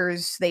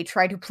characters, they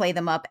try to play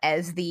them up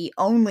as the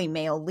only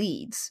male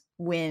leads,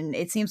 when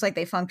it seems like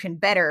they function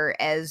better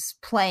as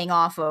playing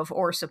off of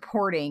or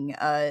supporting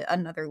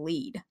another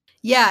lead.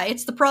 Yeah,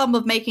 it's the problem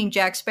of making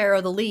Jack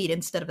Sparrow the lead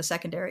instead of a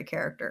secondary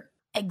character.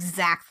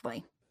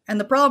 Exactly. And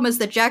the problem is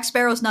that Jack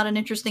Sparrow's not an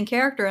interesting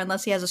character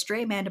unless he has a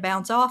straight man to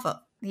bounce off of.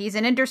 He's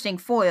an interesting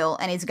foil,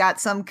 and he's got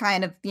some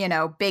kind of,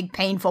 big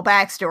painful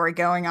backstory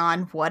going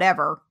on,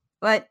 whatever.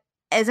 But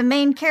as a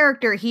main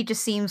character, he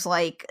just seems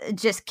like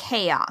just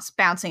chaos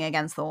bouncing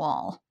against the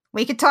wall.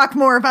 We could talk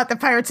more about the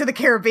Pirates of the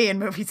Caribbean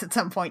movies at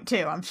some point,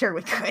 too. I'm sure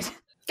we could.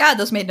 God,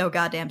 those made no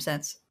goddamn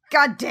sense.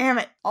 God damn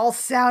it. All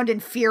sound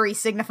and fury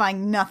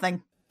signifying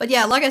nothing. But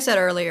yeah, like I said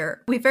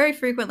earlier, we very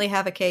frequently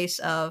have a case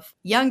of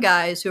young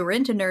guys who are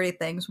into nerdy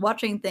things,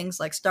 watching things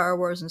like Star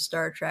Wars and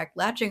Star Trek,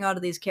 latching onto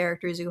these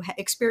characters who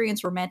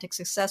experience romantic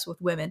success with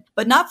women,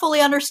 but not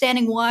fully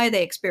understanding why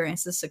they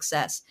experience this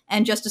success,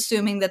 and just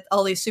assuming that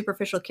all these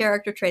superficial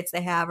character traits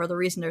they have are the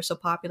reason they're so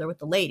popular with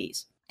the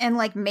ladies. And,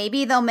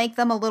 maybe they'll make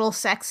them a little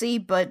sexy,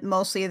 but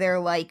mostly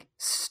they're,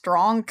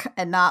 strong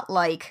and not,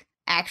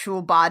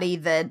 actual body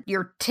that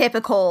your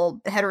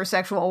typical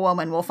heterosexual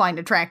woman will find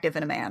attractive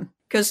in a man.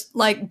 Because,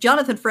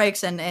 Jonathan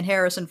Frakes and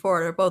Harrison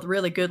Ford are both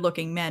really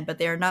good-looking men, but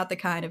they are not the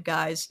kind of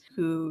guys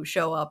who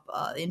show up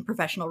in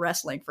professional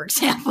wrestling, for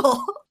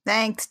example.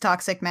 Thanks,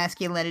 toxic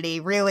masculinity.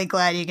 Really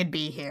glad you could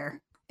be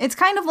here. It's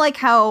kind of like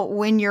how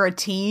when you're a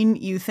teen,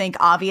 you think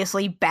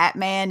obviously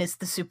Batman is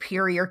the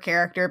superior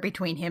character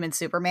between him and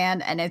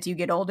Superman, and as you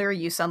get older,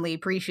 you suddenly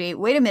appreciate,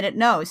 wait a minute,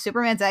 no,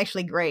 Superman's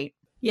actually great.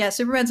 Yeah,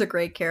 Superman's a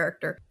great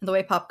character, and the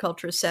way pop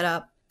culture is set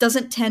up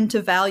doesn't tend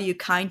to value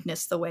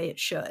kindness the way it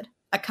should.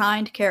 A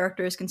kind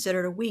character is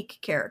considered a weak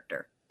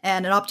character,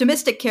 and an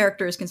optimistic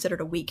character is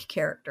considered a weak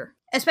character.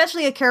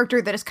 Especially a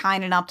character that is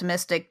kind and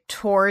optimistic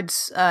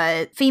towards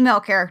female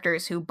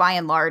characters who, by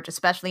and large,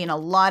 especially in a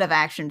lot of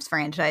action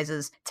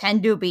franchises,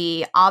 tend to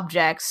be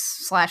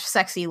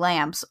objects/sexy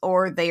lamps,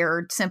 or they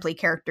are simply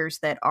characters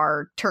that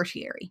are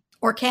tertiary.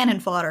 Or cannon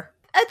fodder.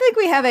 I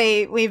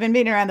think we've been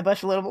beating around the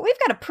bush a little bit. We've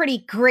got a pretty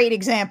great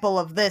example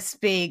of this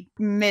being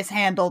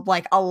mishandled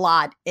a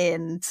lot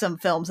in some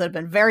films that have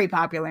been very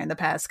popular in the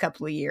past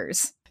couple of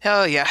years.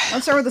 Oh, yeah.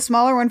 Let's start with the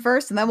smaller one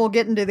first, and then we'll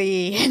get into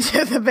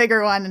the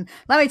bigger one. And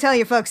let me tell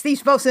you, folks,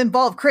 these both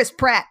involve Chris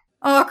Pratt.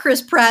 Oh,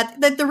 Chris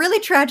Pratt. The really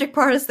tragic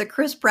part is that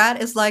Chris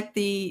Pratt is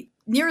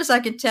near as I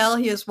could tell,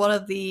 he is one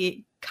of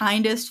the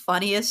kindest,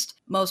 funniest,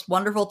 most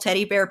wonderful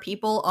teddy bear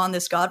people on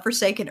this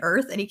godforsaken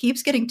earth, and he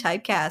keeps getting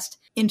typecast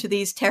into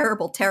these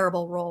terrible,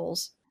 terrible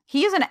roles.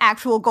 He is an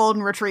actual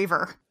golden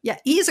retriever. Yeah,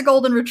 he's a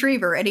golden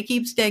retriever, and he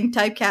keeps getting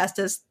typecast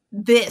as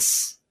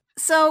this.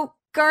 So,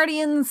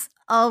 Guardians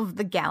of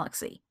the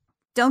Galaxy.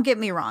 Don't get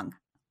me wrong.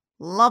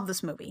 Love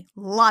this movie.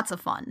 Lots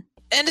of fun.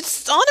 And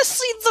it's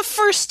honestly the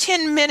first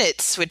 10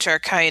 minutes, which are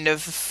kind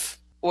of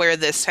where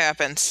this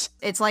happens.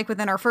 It's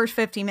within our first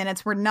 15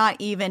 minutes, we're not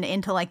even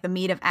into the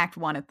meat of Act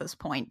 1 at this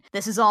point.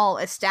 This is all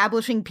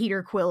establishing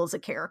Peter Quill as a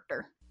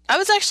character. I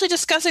was actually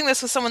discussing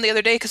this with someone the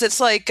other day because it's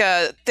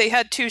they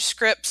had 2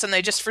 scripts and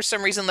they just for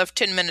some reason left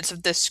 10 minutes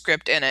of this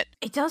script in it.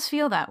 It does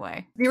feel that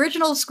way. The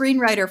original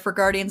screenwriter for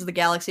Guardians of the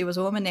Galaxy was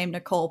a woman named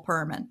Nicole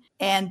Perman.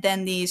 And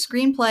then the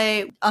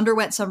screenplay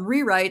underwent some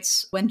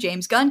rewrites when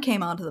James Gunn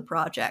came onto the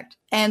project.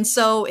 And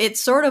so it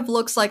sort of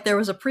looks like there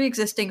was a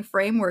pre-existing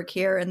framework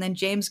here, and then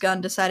James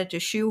Gunn decided to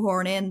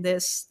shoehorn in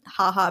this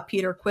haha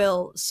Peter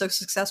Quill so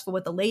successful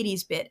with the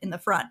ladies bit in the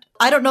front.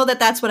 I don't know that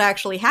that's what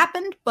actually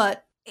happened,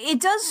 but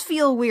it does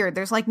feel weird.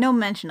 There's no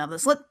mention of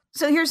this.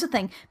 So here's the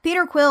thing.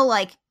 Peter Quill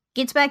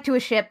gets back to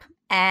his ship,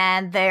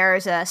 and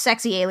there's a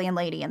sexy alien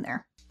lady in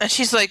there. And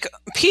she's like,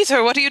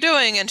 Peter, what are you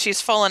doing? And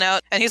she's fallen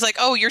out. And he's like,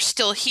 oh, you're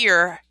still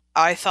here.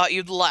 I thought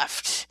you'd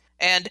left.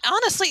 And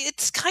honestly,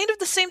 it's kind of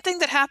the same thing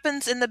that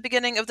happens in the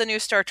beginning of the new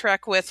Star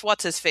Trek with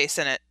What's-His-Face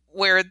in it,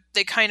 where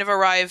they kind of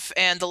arrive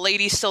and the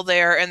lady's still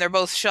there and they're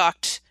both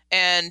shocked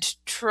and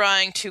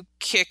trying to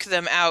kick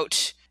them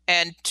out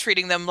and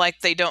treating them like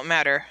they don't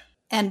matter.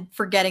 And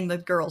forgetting the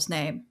girl's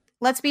name.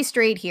 Let's be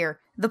straight here.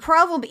 The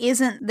problem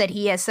isn't that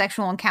he has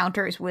sexual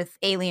encounters with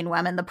alien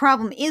women. The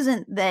problem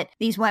isn't that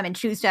these women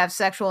choose to have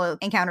sexual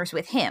encounters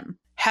with him.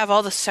 Have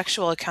all the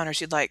sexual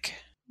encounters you'd like.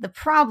 The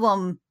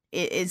problem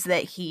is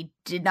that he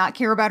did not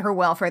care about her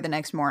welfare the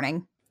next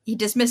morning. He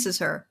dismisses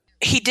her.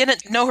 He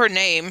didn't know her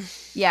name.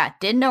 Yeah,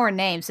 didn't know her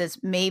name. Says,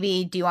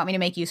 maybe, do you want me to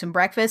make you some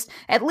breakfast?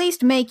 At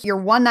least make your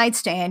one night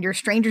stand, your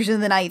strangers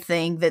in the night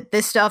thing, that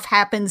this stuff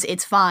happens,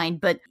 it's fine.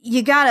 But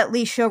you gotta at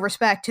least show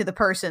respect to the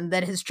person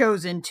that has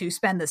chosen to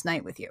spend this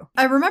night with you.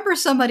 I remember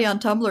somebody on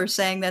Tumblr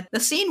saying that the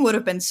scene would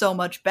have been so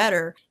much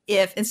better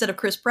if, instead of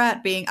Chris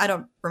Pratt being, I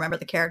don't remember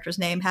the character's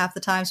name half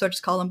the time, so I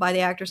just call him by the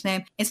actor's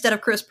name, instead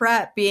of Chris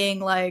Pratt being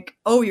like,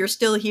 oh, you're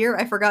still here?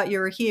 I forgot you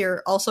were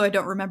here. Also, I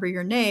don't remember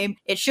your name.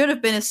 It should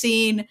have been a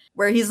scene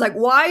where he's like,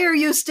 why are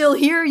you still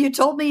here? You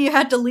told me you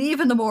had to leave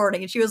in the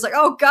morning. And she was like,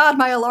 oh God,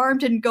 my alarm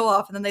didn't go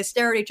off. And then they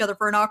stare at each other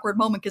for an awkward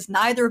moment because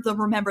neither of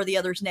them remember the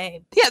other's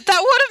name. Yeah,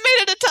 that would have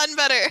made it a ton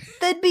better.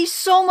 That'd be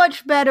so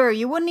much better.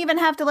 You wouldn't even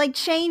have to, like,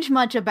 change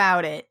much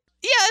about it.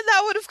 Yeah, and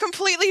that would have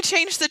completely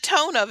changed the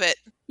tone of it.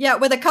 Yeah,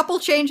 with a couple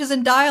changes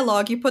in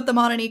dialogue, you put them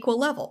on an equal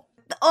level.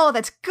 Oh,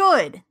 that's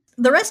good.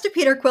 The rest of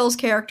Peter Quill's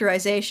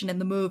characterization in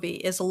the movie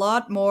is he's a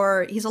lot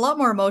more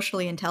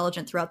emotionally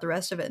intelligent throughout the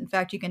rest of it. In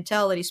fact, you can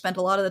tell that he spent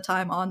a lot of the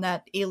time on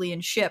that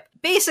alien ship,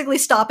 basically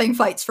stopping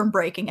fights from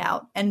breaking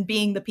out and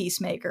being the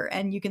peacemaker.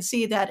 And you can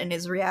see that in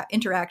his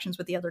interactions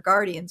with the other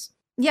Guardians.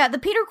 Yeah, the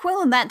Peter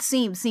Quill in that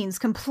scene seems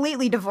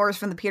completely divorced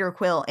from the Peter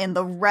Quill in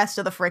the rest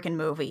of the frickin'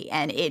 movie,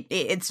 and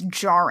it's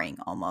jarring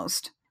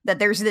almost. That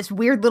there's this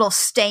weird little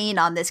stain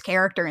on this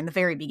character in the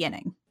very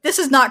beginning. This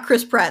is not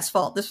Chris Pratt's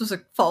fault. This was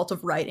a fault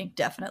of writing,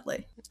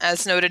 definitely.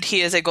 As noted, he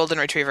is a golden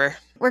retriever.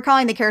 We're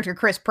calling the character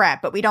Chris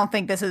Pratt, but we don't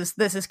think this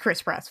is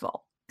Chris Pratt's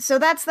fault. So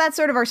that's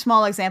sort of our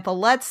small example.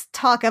 Let's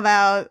talk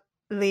about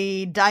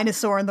the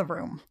dinosaur in the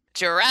room.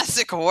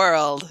 Jurassic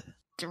World.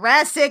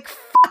 Jurassic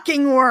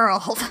fucking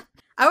World.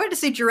 I went to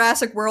see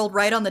Jurassic World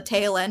right on the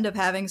tail end of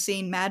having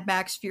seen Mad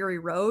Max Fury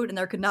Road, and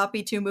there could not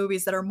be two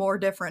movies that are more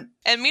different.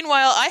 And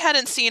meanwhile, I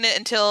hadn't seen it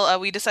until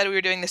we decided we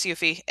were doing this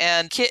Yuffie,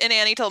 and Kit and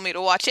Annie told me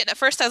to watch it, and at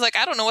first I was like,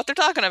 I don't know what they're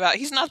talking about.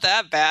 He's not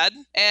that bad.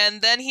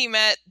 And then he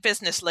met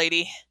Business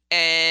Lady,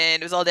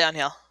 and it was all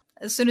downhill.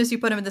 As soon as you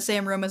put him in the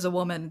same room as a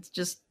woman, it's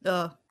just,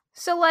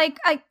 So, like,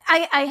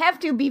 I have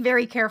to be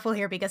very careful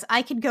here because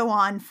I could go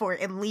on for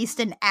at least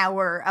an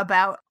hour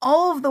about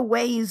all of the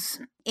ways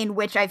in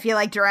which I feel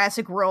like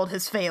Jurassic World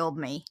has failed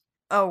me.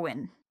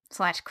 Owen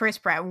 / Chris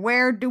Pratt,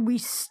 where do we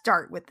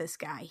start with this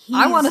guy?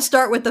 I want to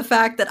start with the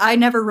fact that I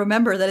never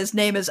remember that his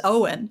name is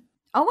Owen.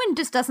 Owen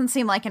just doesn't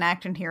seem like an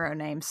action hero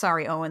name.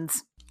 Sorry,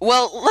 Owens.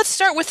 Well, let's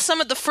start with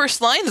some of the first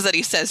lines that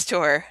he says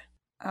to her.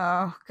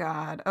 Oh,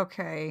 God.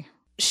 Okay.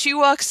 She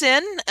walks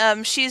in,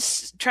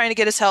 she's trying to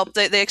get his help.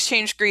 They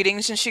exchange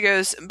greetings, and she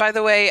goes, by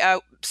the way,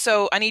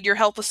 so I need your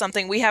help with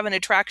something. We have an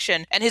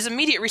attraction. And his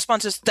immediate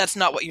response is, that's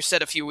not what you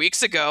said a few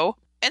weeks ago.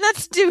 And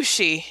that's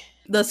douchey.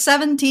 The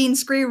 17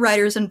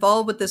 screenwriters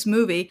involved with this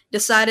movie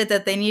decided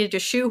that they needed to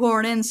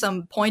shoehorn in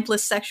some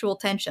pointless sexual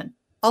tension.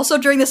 Also,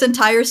 during this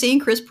entire scene,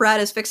 Chris Pratt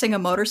is fixing a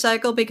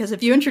motorcycle, because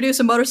if you introduce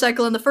a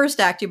motorcycle in the first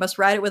act, you must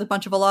ride it with a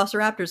bunch of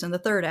velociraptors in the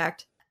third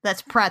act.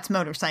 That's Pratt's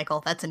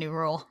motorcycle. That's a new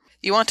rule.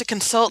 You want to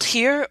consult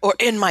here or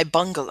in my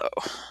bungalow?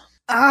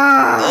 Like,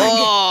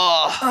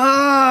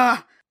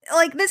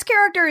 this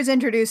character is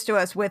introduced to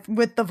us with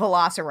the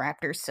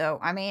velociraptors, so,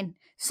 I mean,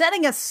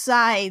 setting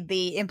aside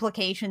the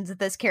implications that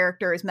this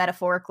character is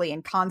metaphorically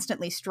and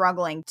constantly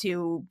struggling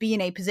to be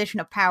in a position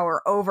of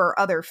power over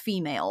other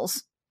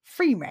females.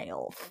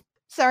 Females.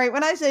 Sorry,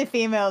 when I say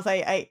females,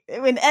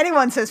 when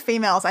anyone says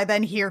females, I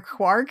then hear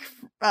Quark,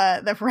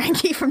 the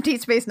Ferengi from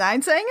Deep Space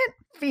Nine, saying it.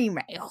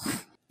 Female.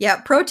 Yeah,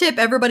 pro tip,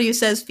 everybody who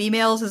says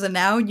females is a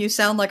noun, you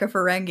sound like a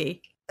Ferengi.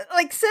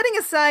 Like, setting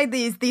aside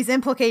these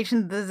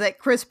implications that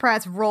Chris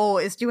Pratt's role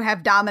is to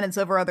have dominance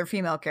over other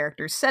female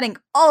characters, setting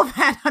all of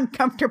that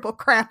uncomfortable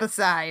crap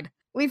aside,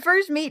 we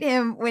first meet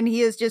him when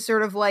he is just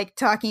sort of, like,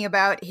 talking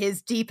about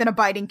his deep and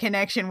abiding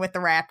connection with the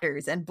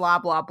Raptors and blah,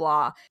 blah,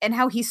 blah, and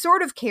how he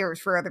sort of cares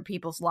for other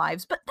people's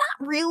lives, but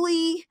not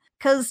really,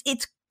 because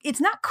it's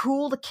not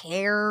cool to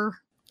care.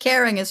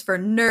 Caring is for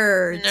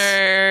nerds.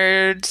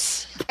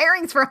 Nerds.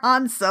 Caring's for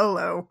Han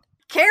Solo.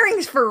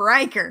 Caring's for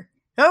Riker.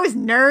 Those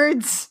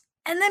nerds.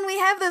 And then we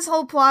have this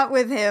whole plot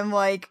with him,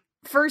 like,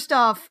 first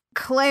off,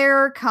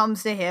 Claire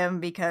comes to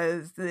him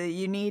because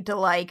you need to,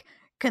 like,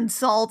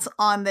 consult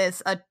on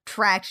this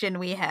attraction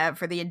we have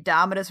for the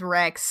Indominus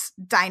Rex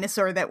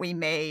dinosaur that we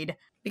made.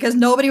 Because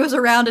nobody was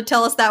around to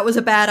tell us that was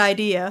a bad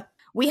idea.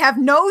 We have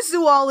no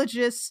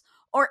zoologists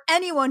or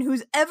anyone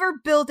who's ever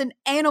built an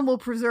animal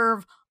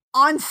preserve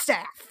on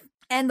staff.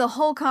 And the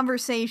whole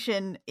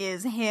conversation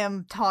is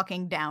him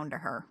talking down to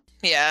her.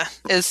 Yeah,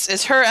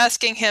 is her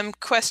asking him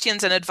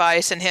questions and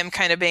advice and him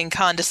kind of being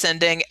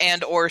condescending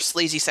and or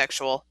sleazy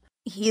sexual.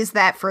 He is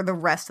that for the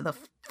rest of the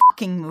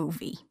fucking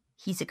movie.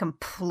 He's a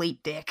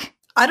complete dick.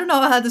 I don't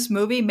know how this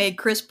movie made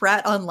Chris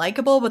Pratt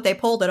unlikable, but they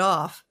pulled it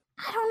off.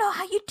 I don't know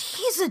how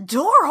he's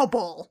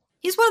adorable.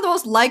 He's one of the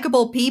most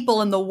likable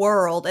people in the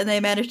world, and they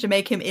managed to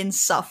make him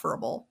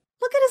insufferable.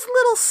 Look at his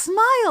little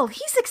smile.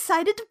 He's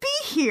excited to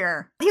be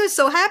here. He was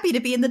so happy to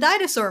be in the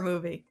dinosaur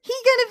movie. He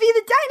gonna be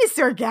the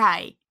dinosaur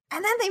guy.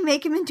 And then they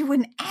make him into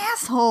an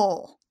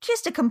asshole.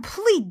 Just a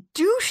complete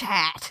douche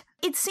hat.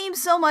 It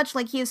seems so much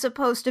like he is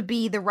supposed to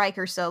be the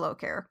Riker Solo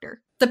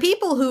character. The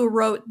people who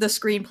wrote the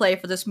screenplay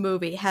for this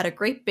movie had a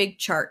great big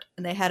chart,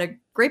 and they had a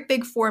great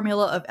big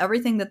formula of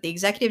everything that the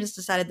executives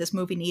decided this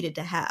movie needed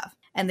to have.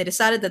 And they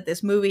decided that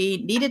this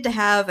movie needed to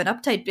have an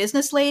uptight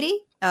business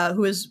lady,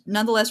 who is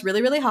nonetheless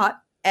really, really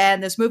hot.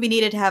 And this movie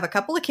needed to have a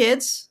couple of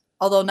kids,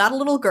 although not a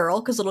little girl,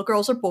 because little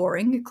girls are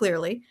boring,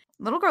 clearly.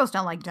 Little girls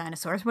don't like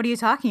dinosaurs. What are you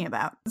talking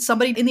about?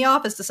 Somebody in the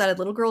office decided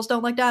little girls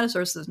don't like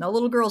dinosaurs, so there's no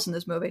little girls in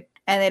this movie.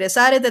 And they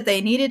decided that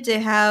they needed to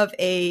have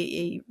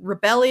a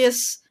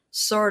rebellious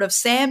sort of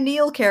Sam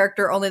Neill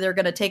character, only they're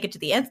going to take it to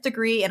the nth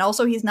degree. And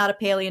also, he's not a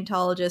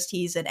paleontologist.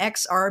 He's an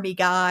ex-army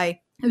guy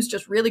who's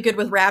just really good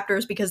with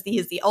raptors because he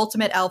is the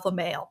ultimate alpha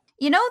male.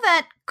 You know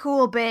that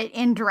cool bit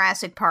in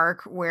Jurassic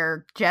Park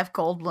where Jeff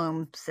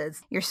Goldblum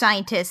says, your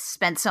scientists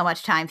spent so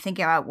much time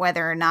thinking about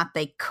whether or not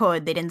they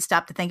could, they didn't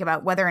stop to think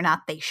about whether or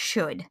not they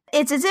should.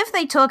 It's as if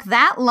they took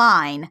that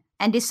line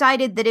and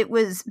decided that it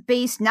was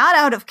based not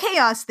out of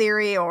chaos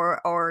theory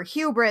or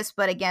hubris,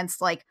 but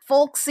against, like,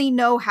 folksy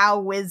know-how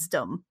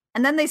wisdom.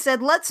 And then they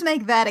said, let's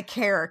make that a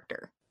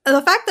character. The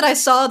fact that I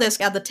saw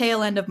this at the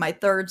tail end of my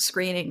third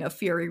screening of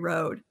Fury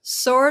Road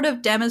sort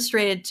of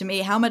demonstrated to me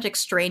how much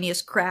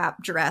extraneous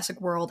crap Jurassic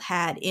World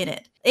had in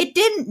it. It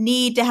didn't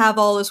need to have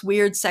all this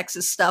weird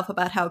sexist stuff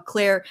about how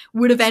Claire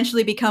would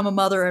eventually become a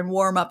mother and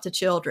warm up to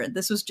children.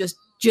 This was just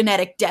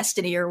genetic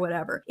destiny or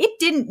whatever. It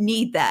didn't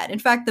need that. In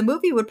fact, the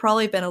movie would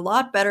probably have been a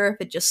lot better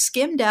if it just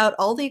skimmed out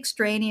all the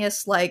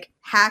extraneous, like,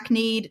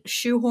 hackneyed,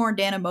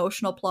 shoehorned in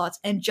emotional plots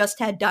and just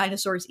had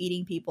dinosaurs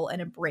eating people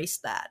and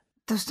embraced that.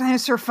 Those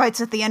dinosaur fights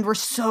at the end were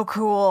so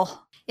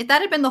cool. If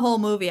that had been the whole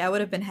movie, I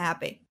would have been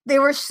happy. They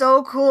were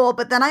so cool,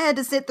 but then I had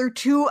to sit through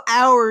 2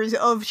 hours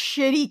of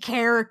shitty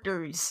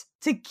characters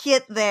to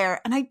get there,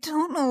 and I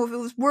don't know if it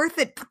was worth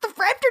it, but the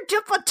raptor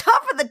jump on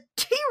top of the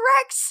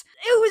T-Rex,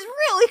 it was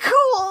really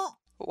cool.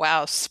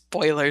 Wow,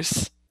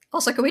 spoilers.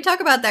 Also, can we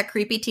talk about that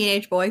creepy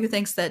teenage boy who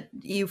thinks that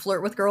you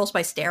flirt with girls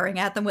by staring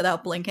at them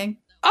without blinking?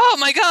 Oh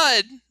my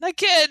god, that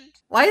kid!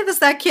 Why is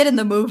that kid in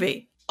the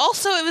movie?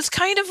 Also, it was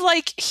kind of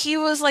like he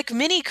was like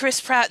mini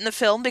Chris Pratt in the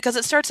film, because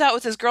it starts out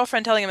with his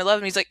girlfriend telling him I love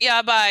him. He's like,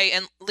 yeah, bye,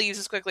 and leaves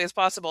as quickly as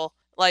possible.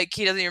 Like,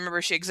 he doesn't even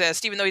remember she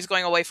exists, even though he's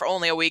going away for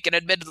only a week, and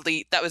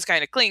admittedly, that was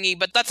kind of clingy,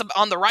 but that's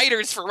on the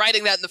writers for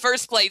writing that in the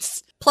first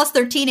place. Plus,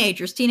 they're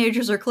teenagers.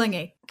 Teenagers are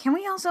clingy. Can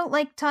we also,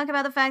 like, talk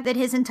about the fact that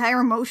his entire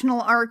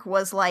emotional arc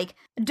was like,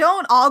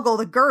 don't ogle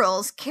the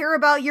girls, care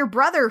about your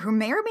brother who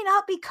may or may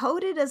not be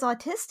coded as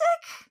autistic?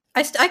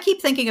 I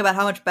keep thinking about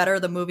how much better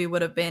the movie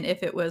would have been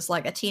if it was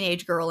like a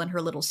teenage girl and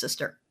her little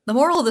sister. The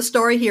moral of the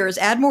story here is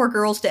add more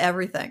girls to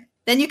everything.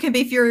 Then you can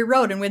be Fury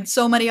Road and win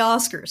so many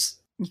Oscars.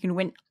 You can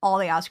win all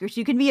the Oscars.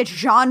 You can be a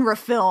genre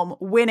film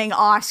winning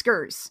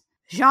Oscars.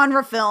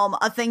 Genre film,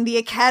 a thing the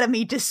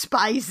Academy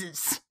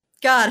despises.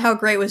 God, how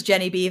great was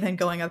Jenny Beavan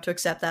going up to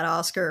accept that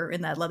Oscar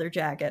in that leather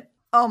jacket.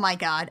 Oh my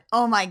god.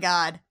 Oh my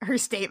god. Her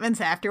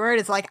statements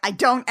afterward is like, I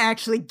don't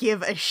actually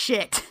give a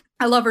shit.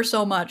 I love her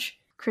so much.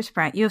 Chris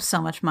Pratt, you have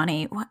so much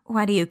money.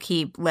 Why do you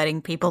keep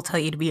letting people tell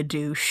you to be a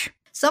douche?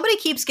 Somebody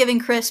keeps giving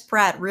Chris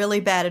Pratt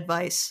really bad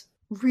advice.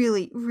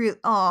 Really,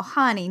 oh,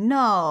 honey,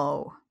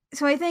 no.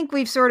 So I think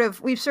we've sort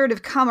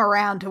of come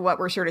around to what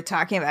we're sort of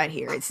talking about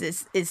here.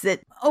 Is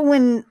that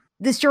Owen,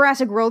 this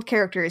Jurassic World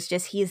character is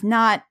just, he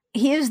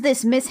is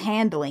this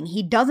mishandling.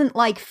 He doesn't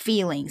like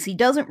feelings. He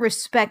doesn't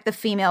respect the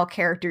female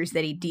characters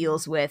that he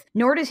deals with,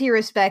 nor does he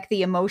respect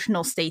the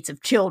emotional states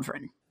of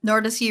children.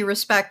 Nor does he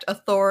respect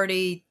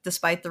authority,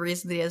 despite the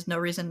reason that he has no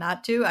reason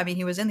not to. I mean,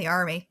 he was in the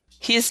army.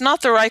 He is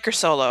not the Riker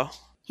Solo.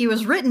 He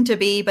was written to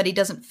be, but he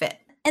doesn't fit.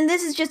 And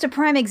this is just a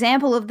prime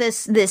example of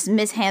this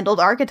mishandled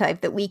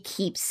archetype that we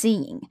keep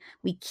seeing.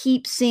 We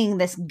keep seeing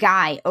this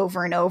guy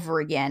over and over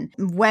again.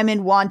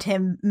 Women want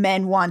him,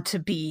 men want to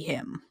be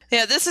him.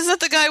 Yeah, this isn't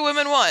the guy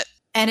women want.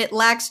 And it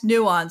lacks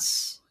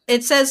nuance.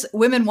 It says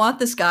women want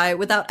this guy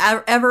without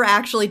ever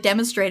actually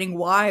demonstrating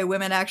why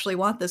women actually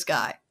want this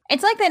guy.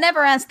 It's like they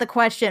never asked the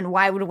question,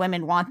 why would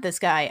women want this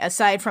guy?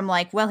 Aside from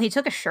like, well, he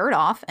took a shirt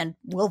off, and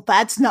well,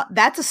 that's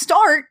a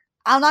start.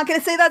 I'm not going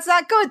to say that's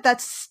not good.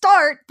 That's a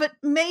start, but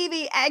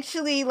maybe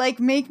actually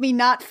like make me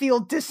not feel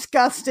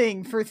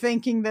disgusting for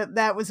thinking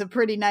that was a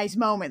pretty nice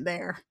moment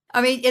there.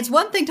 I mean, it's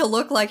one thing to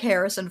look like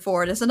Harrison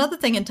Ford. It's another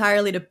thing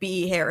entirely to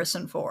be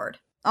Harrison Ford.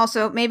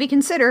 Also, maybe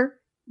consider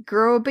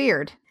grow a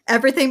beard.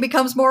 Everything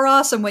becomes more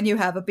awesome when you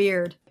have a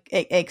beard.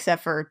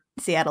 Except for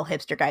Seattle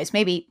hipster guys.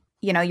 Maybe,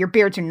 you know, your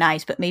beards are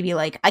nice, but maybe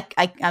like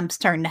I'm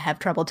starting to have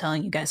trouble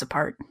telling you guys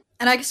apart.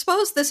 And I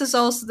suppose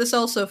this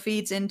also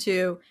feeds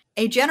into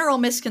a general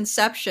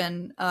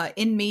misconception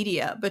in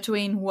media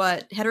between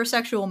what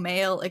heterosexual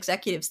male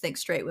executives think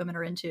straight women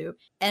are into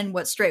and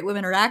what straight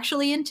women are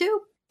actually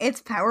into.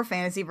 It's power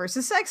fantasy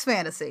versus sex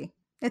fantasy.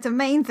 It's a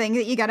main thing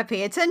that you gotta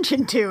pay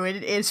attention to,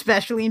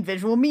 especially in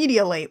visual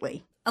media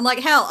lately. And like,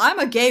 hell, I'm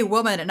a gay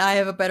woman and I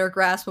have a better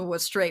grasp of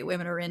what straight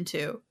women are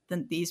into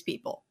than these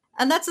people.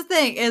 And that's the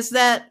thing, is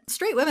that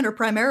straight women are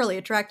primarily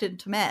attracted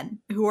to men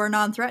who are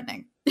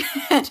non-threatening.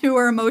 and who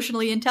are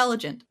emotionally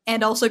intelligent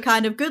and also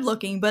kind of good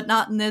looking, but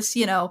not in this,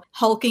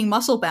 hulking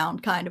muscle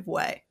bound kind of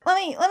way.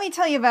 Let me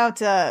tell you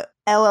about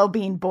LL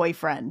Bean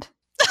boyfriend.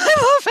 I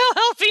love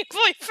LL Bean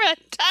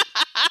boyfriend.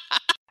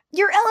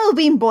 Your LL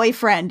Bean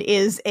boyfriend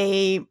is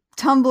a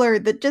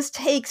Tumblr that just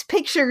takes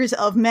pictures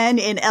of men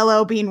in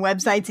LL Bean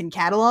websites and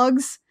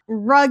catalogs.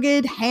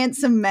 Rugged,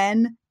 handsome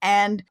men.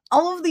 And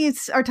all of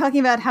these are talking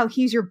about how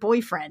he's your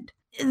boyfriend.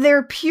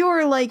 They're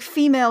pure,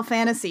 female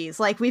fantasies.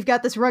 We've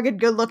got this rugged,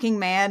 good-looking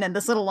man and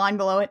this little line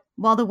below it.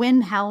 While the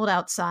wind howled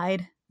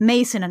outside,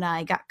 Mason and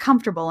I got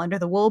comfortable under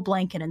the wool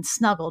blanket and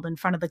snuggled in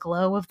front of the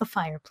glow of the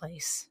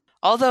fireplace.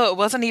 Although it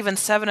wasn't even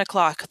 7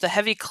 o'clock, the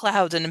heavy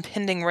clouds and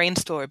impending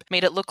rainstorm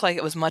made it look like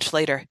it was much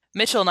later.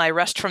 Mitchell and I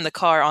rushed from the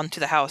car onto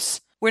the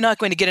house. "We're not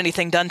going to get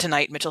anything done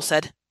tonight," Mitchell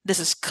said. "This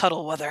is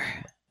cuddle weather."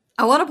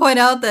 I want to point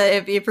out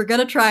that if you're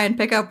going to try and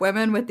pick up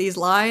women with these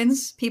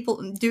lines,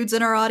 dudes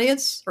in our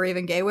audience, or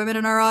even gay women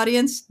in our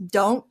audience,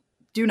 do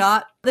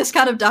not. This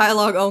kind of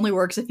dialogue only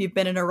works if you've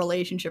been in a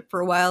relationship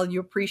for a while and you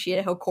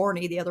appreciate how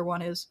corny the other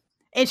one is.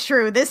 It's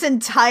true. This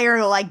entire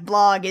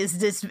blog is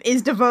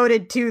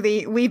devoted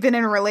to we've been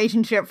in a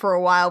relationship for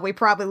a while, we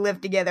probably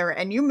lived together,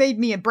 and you made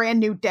me a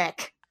brand new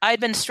deck. I'd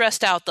been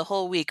stressed out the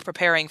whole week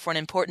preparing for an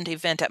important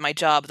event at my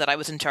job that I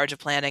was in charge of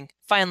planning.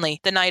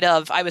 Finally, the night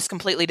of, I was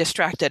completely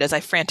distracted as I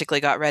frantically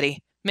got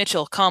ready.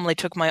 Mitchell calmly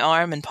took my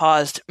arm and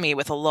paused me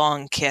with a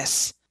long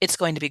kiss. "It's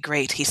going to be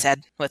great," he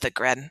said, with a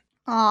grin.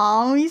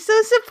 Aw, he's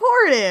so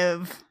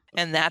supportive.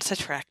 And that's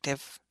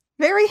attractive.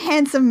 Very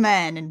handsome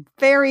men in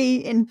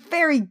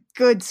very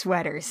good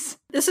sweaters.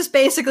 This is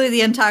basically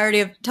the entirety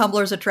of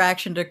Tumblr's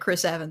attraction to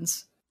Chris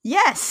Evans.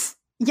 Yes!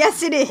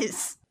 Yes, it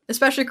is!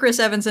 Especially Chris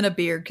Evans in a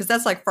beard, because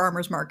that's like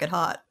farmer's market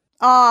hot.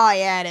 Oh,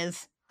 yeah, it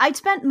is. I'd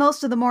spent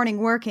most of the morning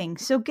working,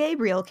 so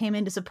Gabriel came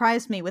in to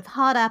surprise me with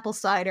hot apple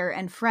cider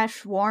and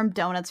fresh, warm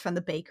donuts from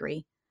the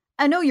bakery.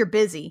 "I know you're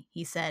busy,"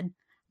 he said,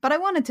 "but I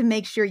wanted to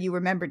make sure you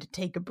remembered to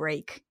take a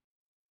break."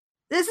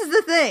 This is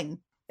the thing.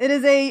 It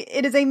is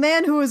a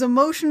man who is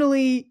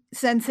emotionally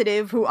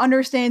sensitive, who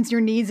understands your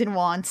needs and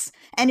wants,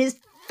 and is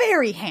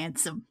very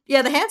handsome.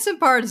 Yeah, the handsome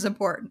part is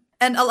important.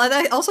 And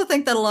I also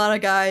think that a lot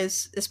of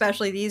guys,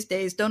 especially these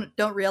days, don't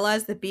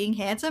realize that being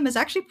handsome is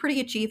actually pretty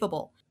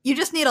achievable. You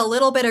just need a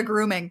little bit of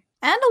grooming.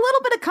 And a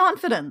little bit of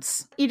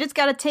confidence. You just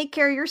gotta take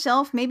care of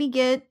yourself, maybe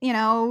get,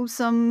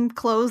 some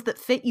clothes that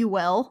fit you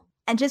well,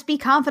 and just be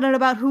confident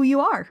about who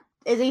you are.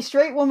 As a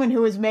straight woman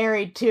who is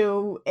married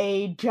to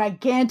a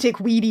gigantic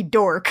weedy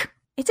dork,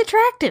 it's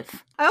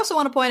attractive. I also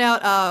want to point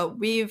out,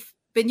 we've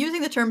been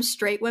using the term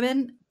straight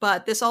women,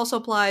 but this also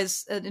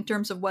applies in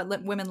terms of what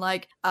women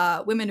like,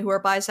 women who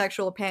are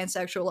bisexual,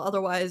 pansexual,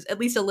 otherwise at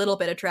least a little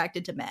bit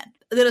attracted to men.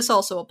 This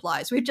also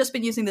applies. We've just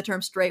been using the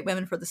term straight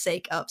women for the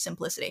sake of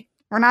simplicity.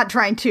 We're not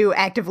trying to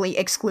actively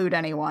exclude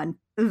anyone,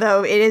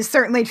 though it is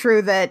certainly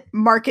true that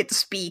market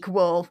speak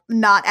will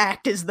not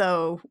act as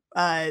though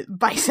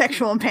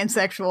bisexual and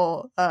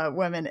pansexual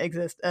women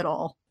exist at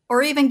all.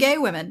 Or even gay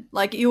women.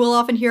 You will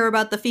often hear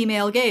about the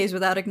female gaze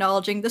without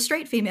acknowledging the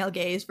straight female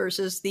gaze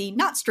versus the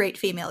not straight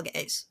female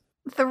gaze.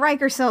 The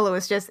Riker solo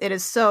it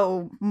is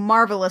so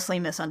marvelously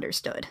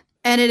misunderstood.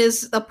 And it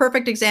is a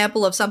perfect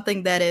example of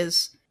something that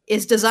is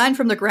designed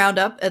from the ground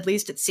up, at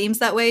least it seems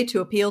that way,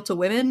 to appeal to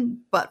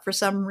women, but for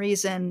some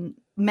reason,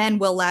 men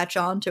will latch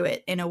onto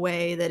it in a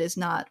way that is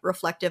not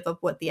reflective of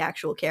what the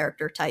actual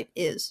character type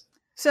is.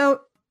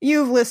 So,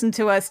 you've listened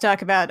to us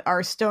talk about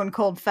our Stone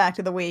Cold Fact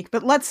of the Week,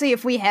 but let's see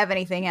if we have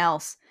anything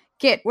else.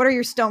 Kit, what are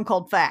your Stone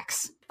Cold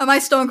Facts? My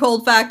Stone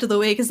Cold Fact of the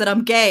Week is that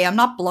I'm gay. I'm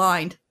not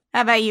blind.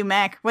 How about you,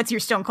 Mac? What's your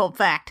Stone Cold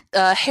Fact?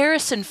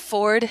 Harrison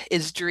Ford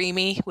is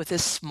dreamy with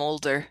his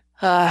smolder.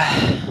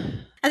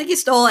 I think you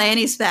stole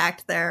Annie's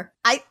fact there.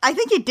 I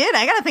think you did.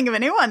 I gotta think of a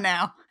new one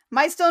now.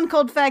 My Stone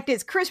Cold Fact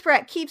is Chris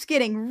Pratt keeps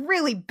getting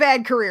really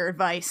bad career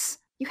advice.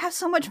 You have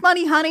so much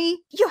money, honey.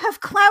 You have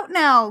clout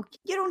now.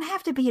 You don't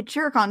have to be a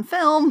jerk on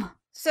film.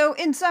 So,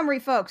 in summary,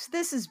 folks,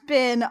 this has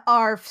been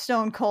our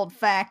Stone Cold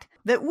Fact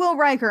that Will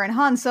Riker and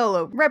Han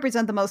Solo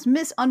represent the most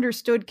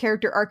misunderstood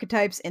character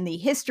archetypes in the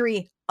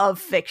history of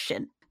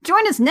fiction.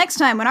 Join us next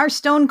time when our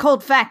Stone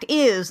Cold Fact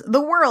is the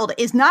world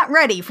is not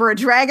ready for a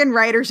Dragon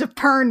Riders of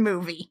Pern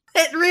movie.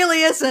 It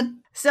really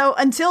isn't. So,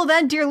 until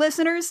then, dear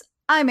listeners,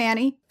 I'm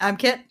Annie. I'm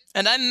Kit.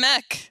 And I'm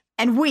Mac.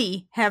 And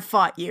we have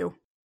fought you.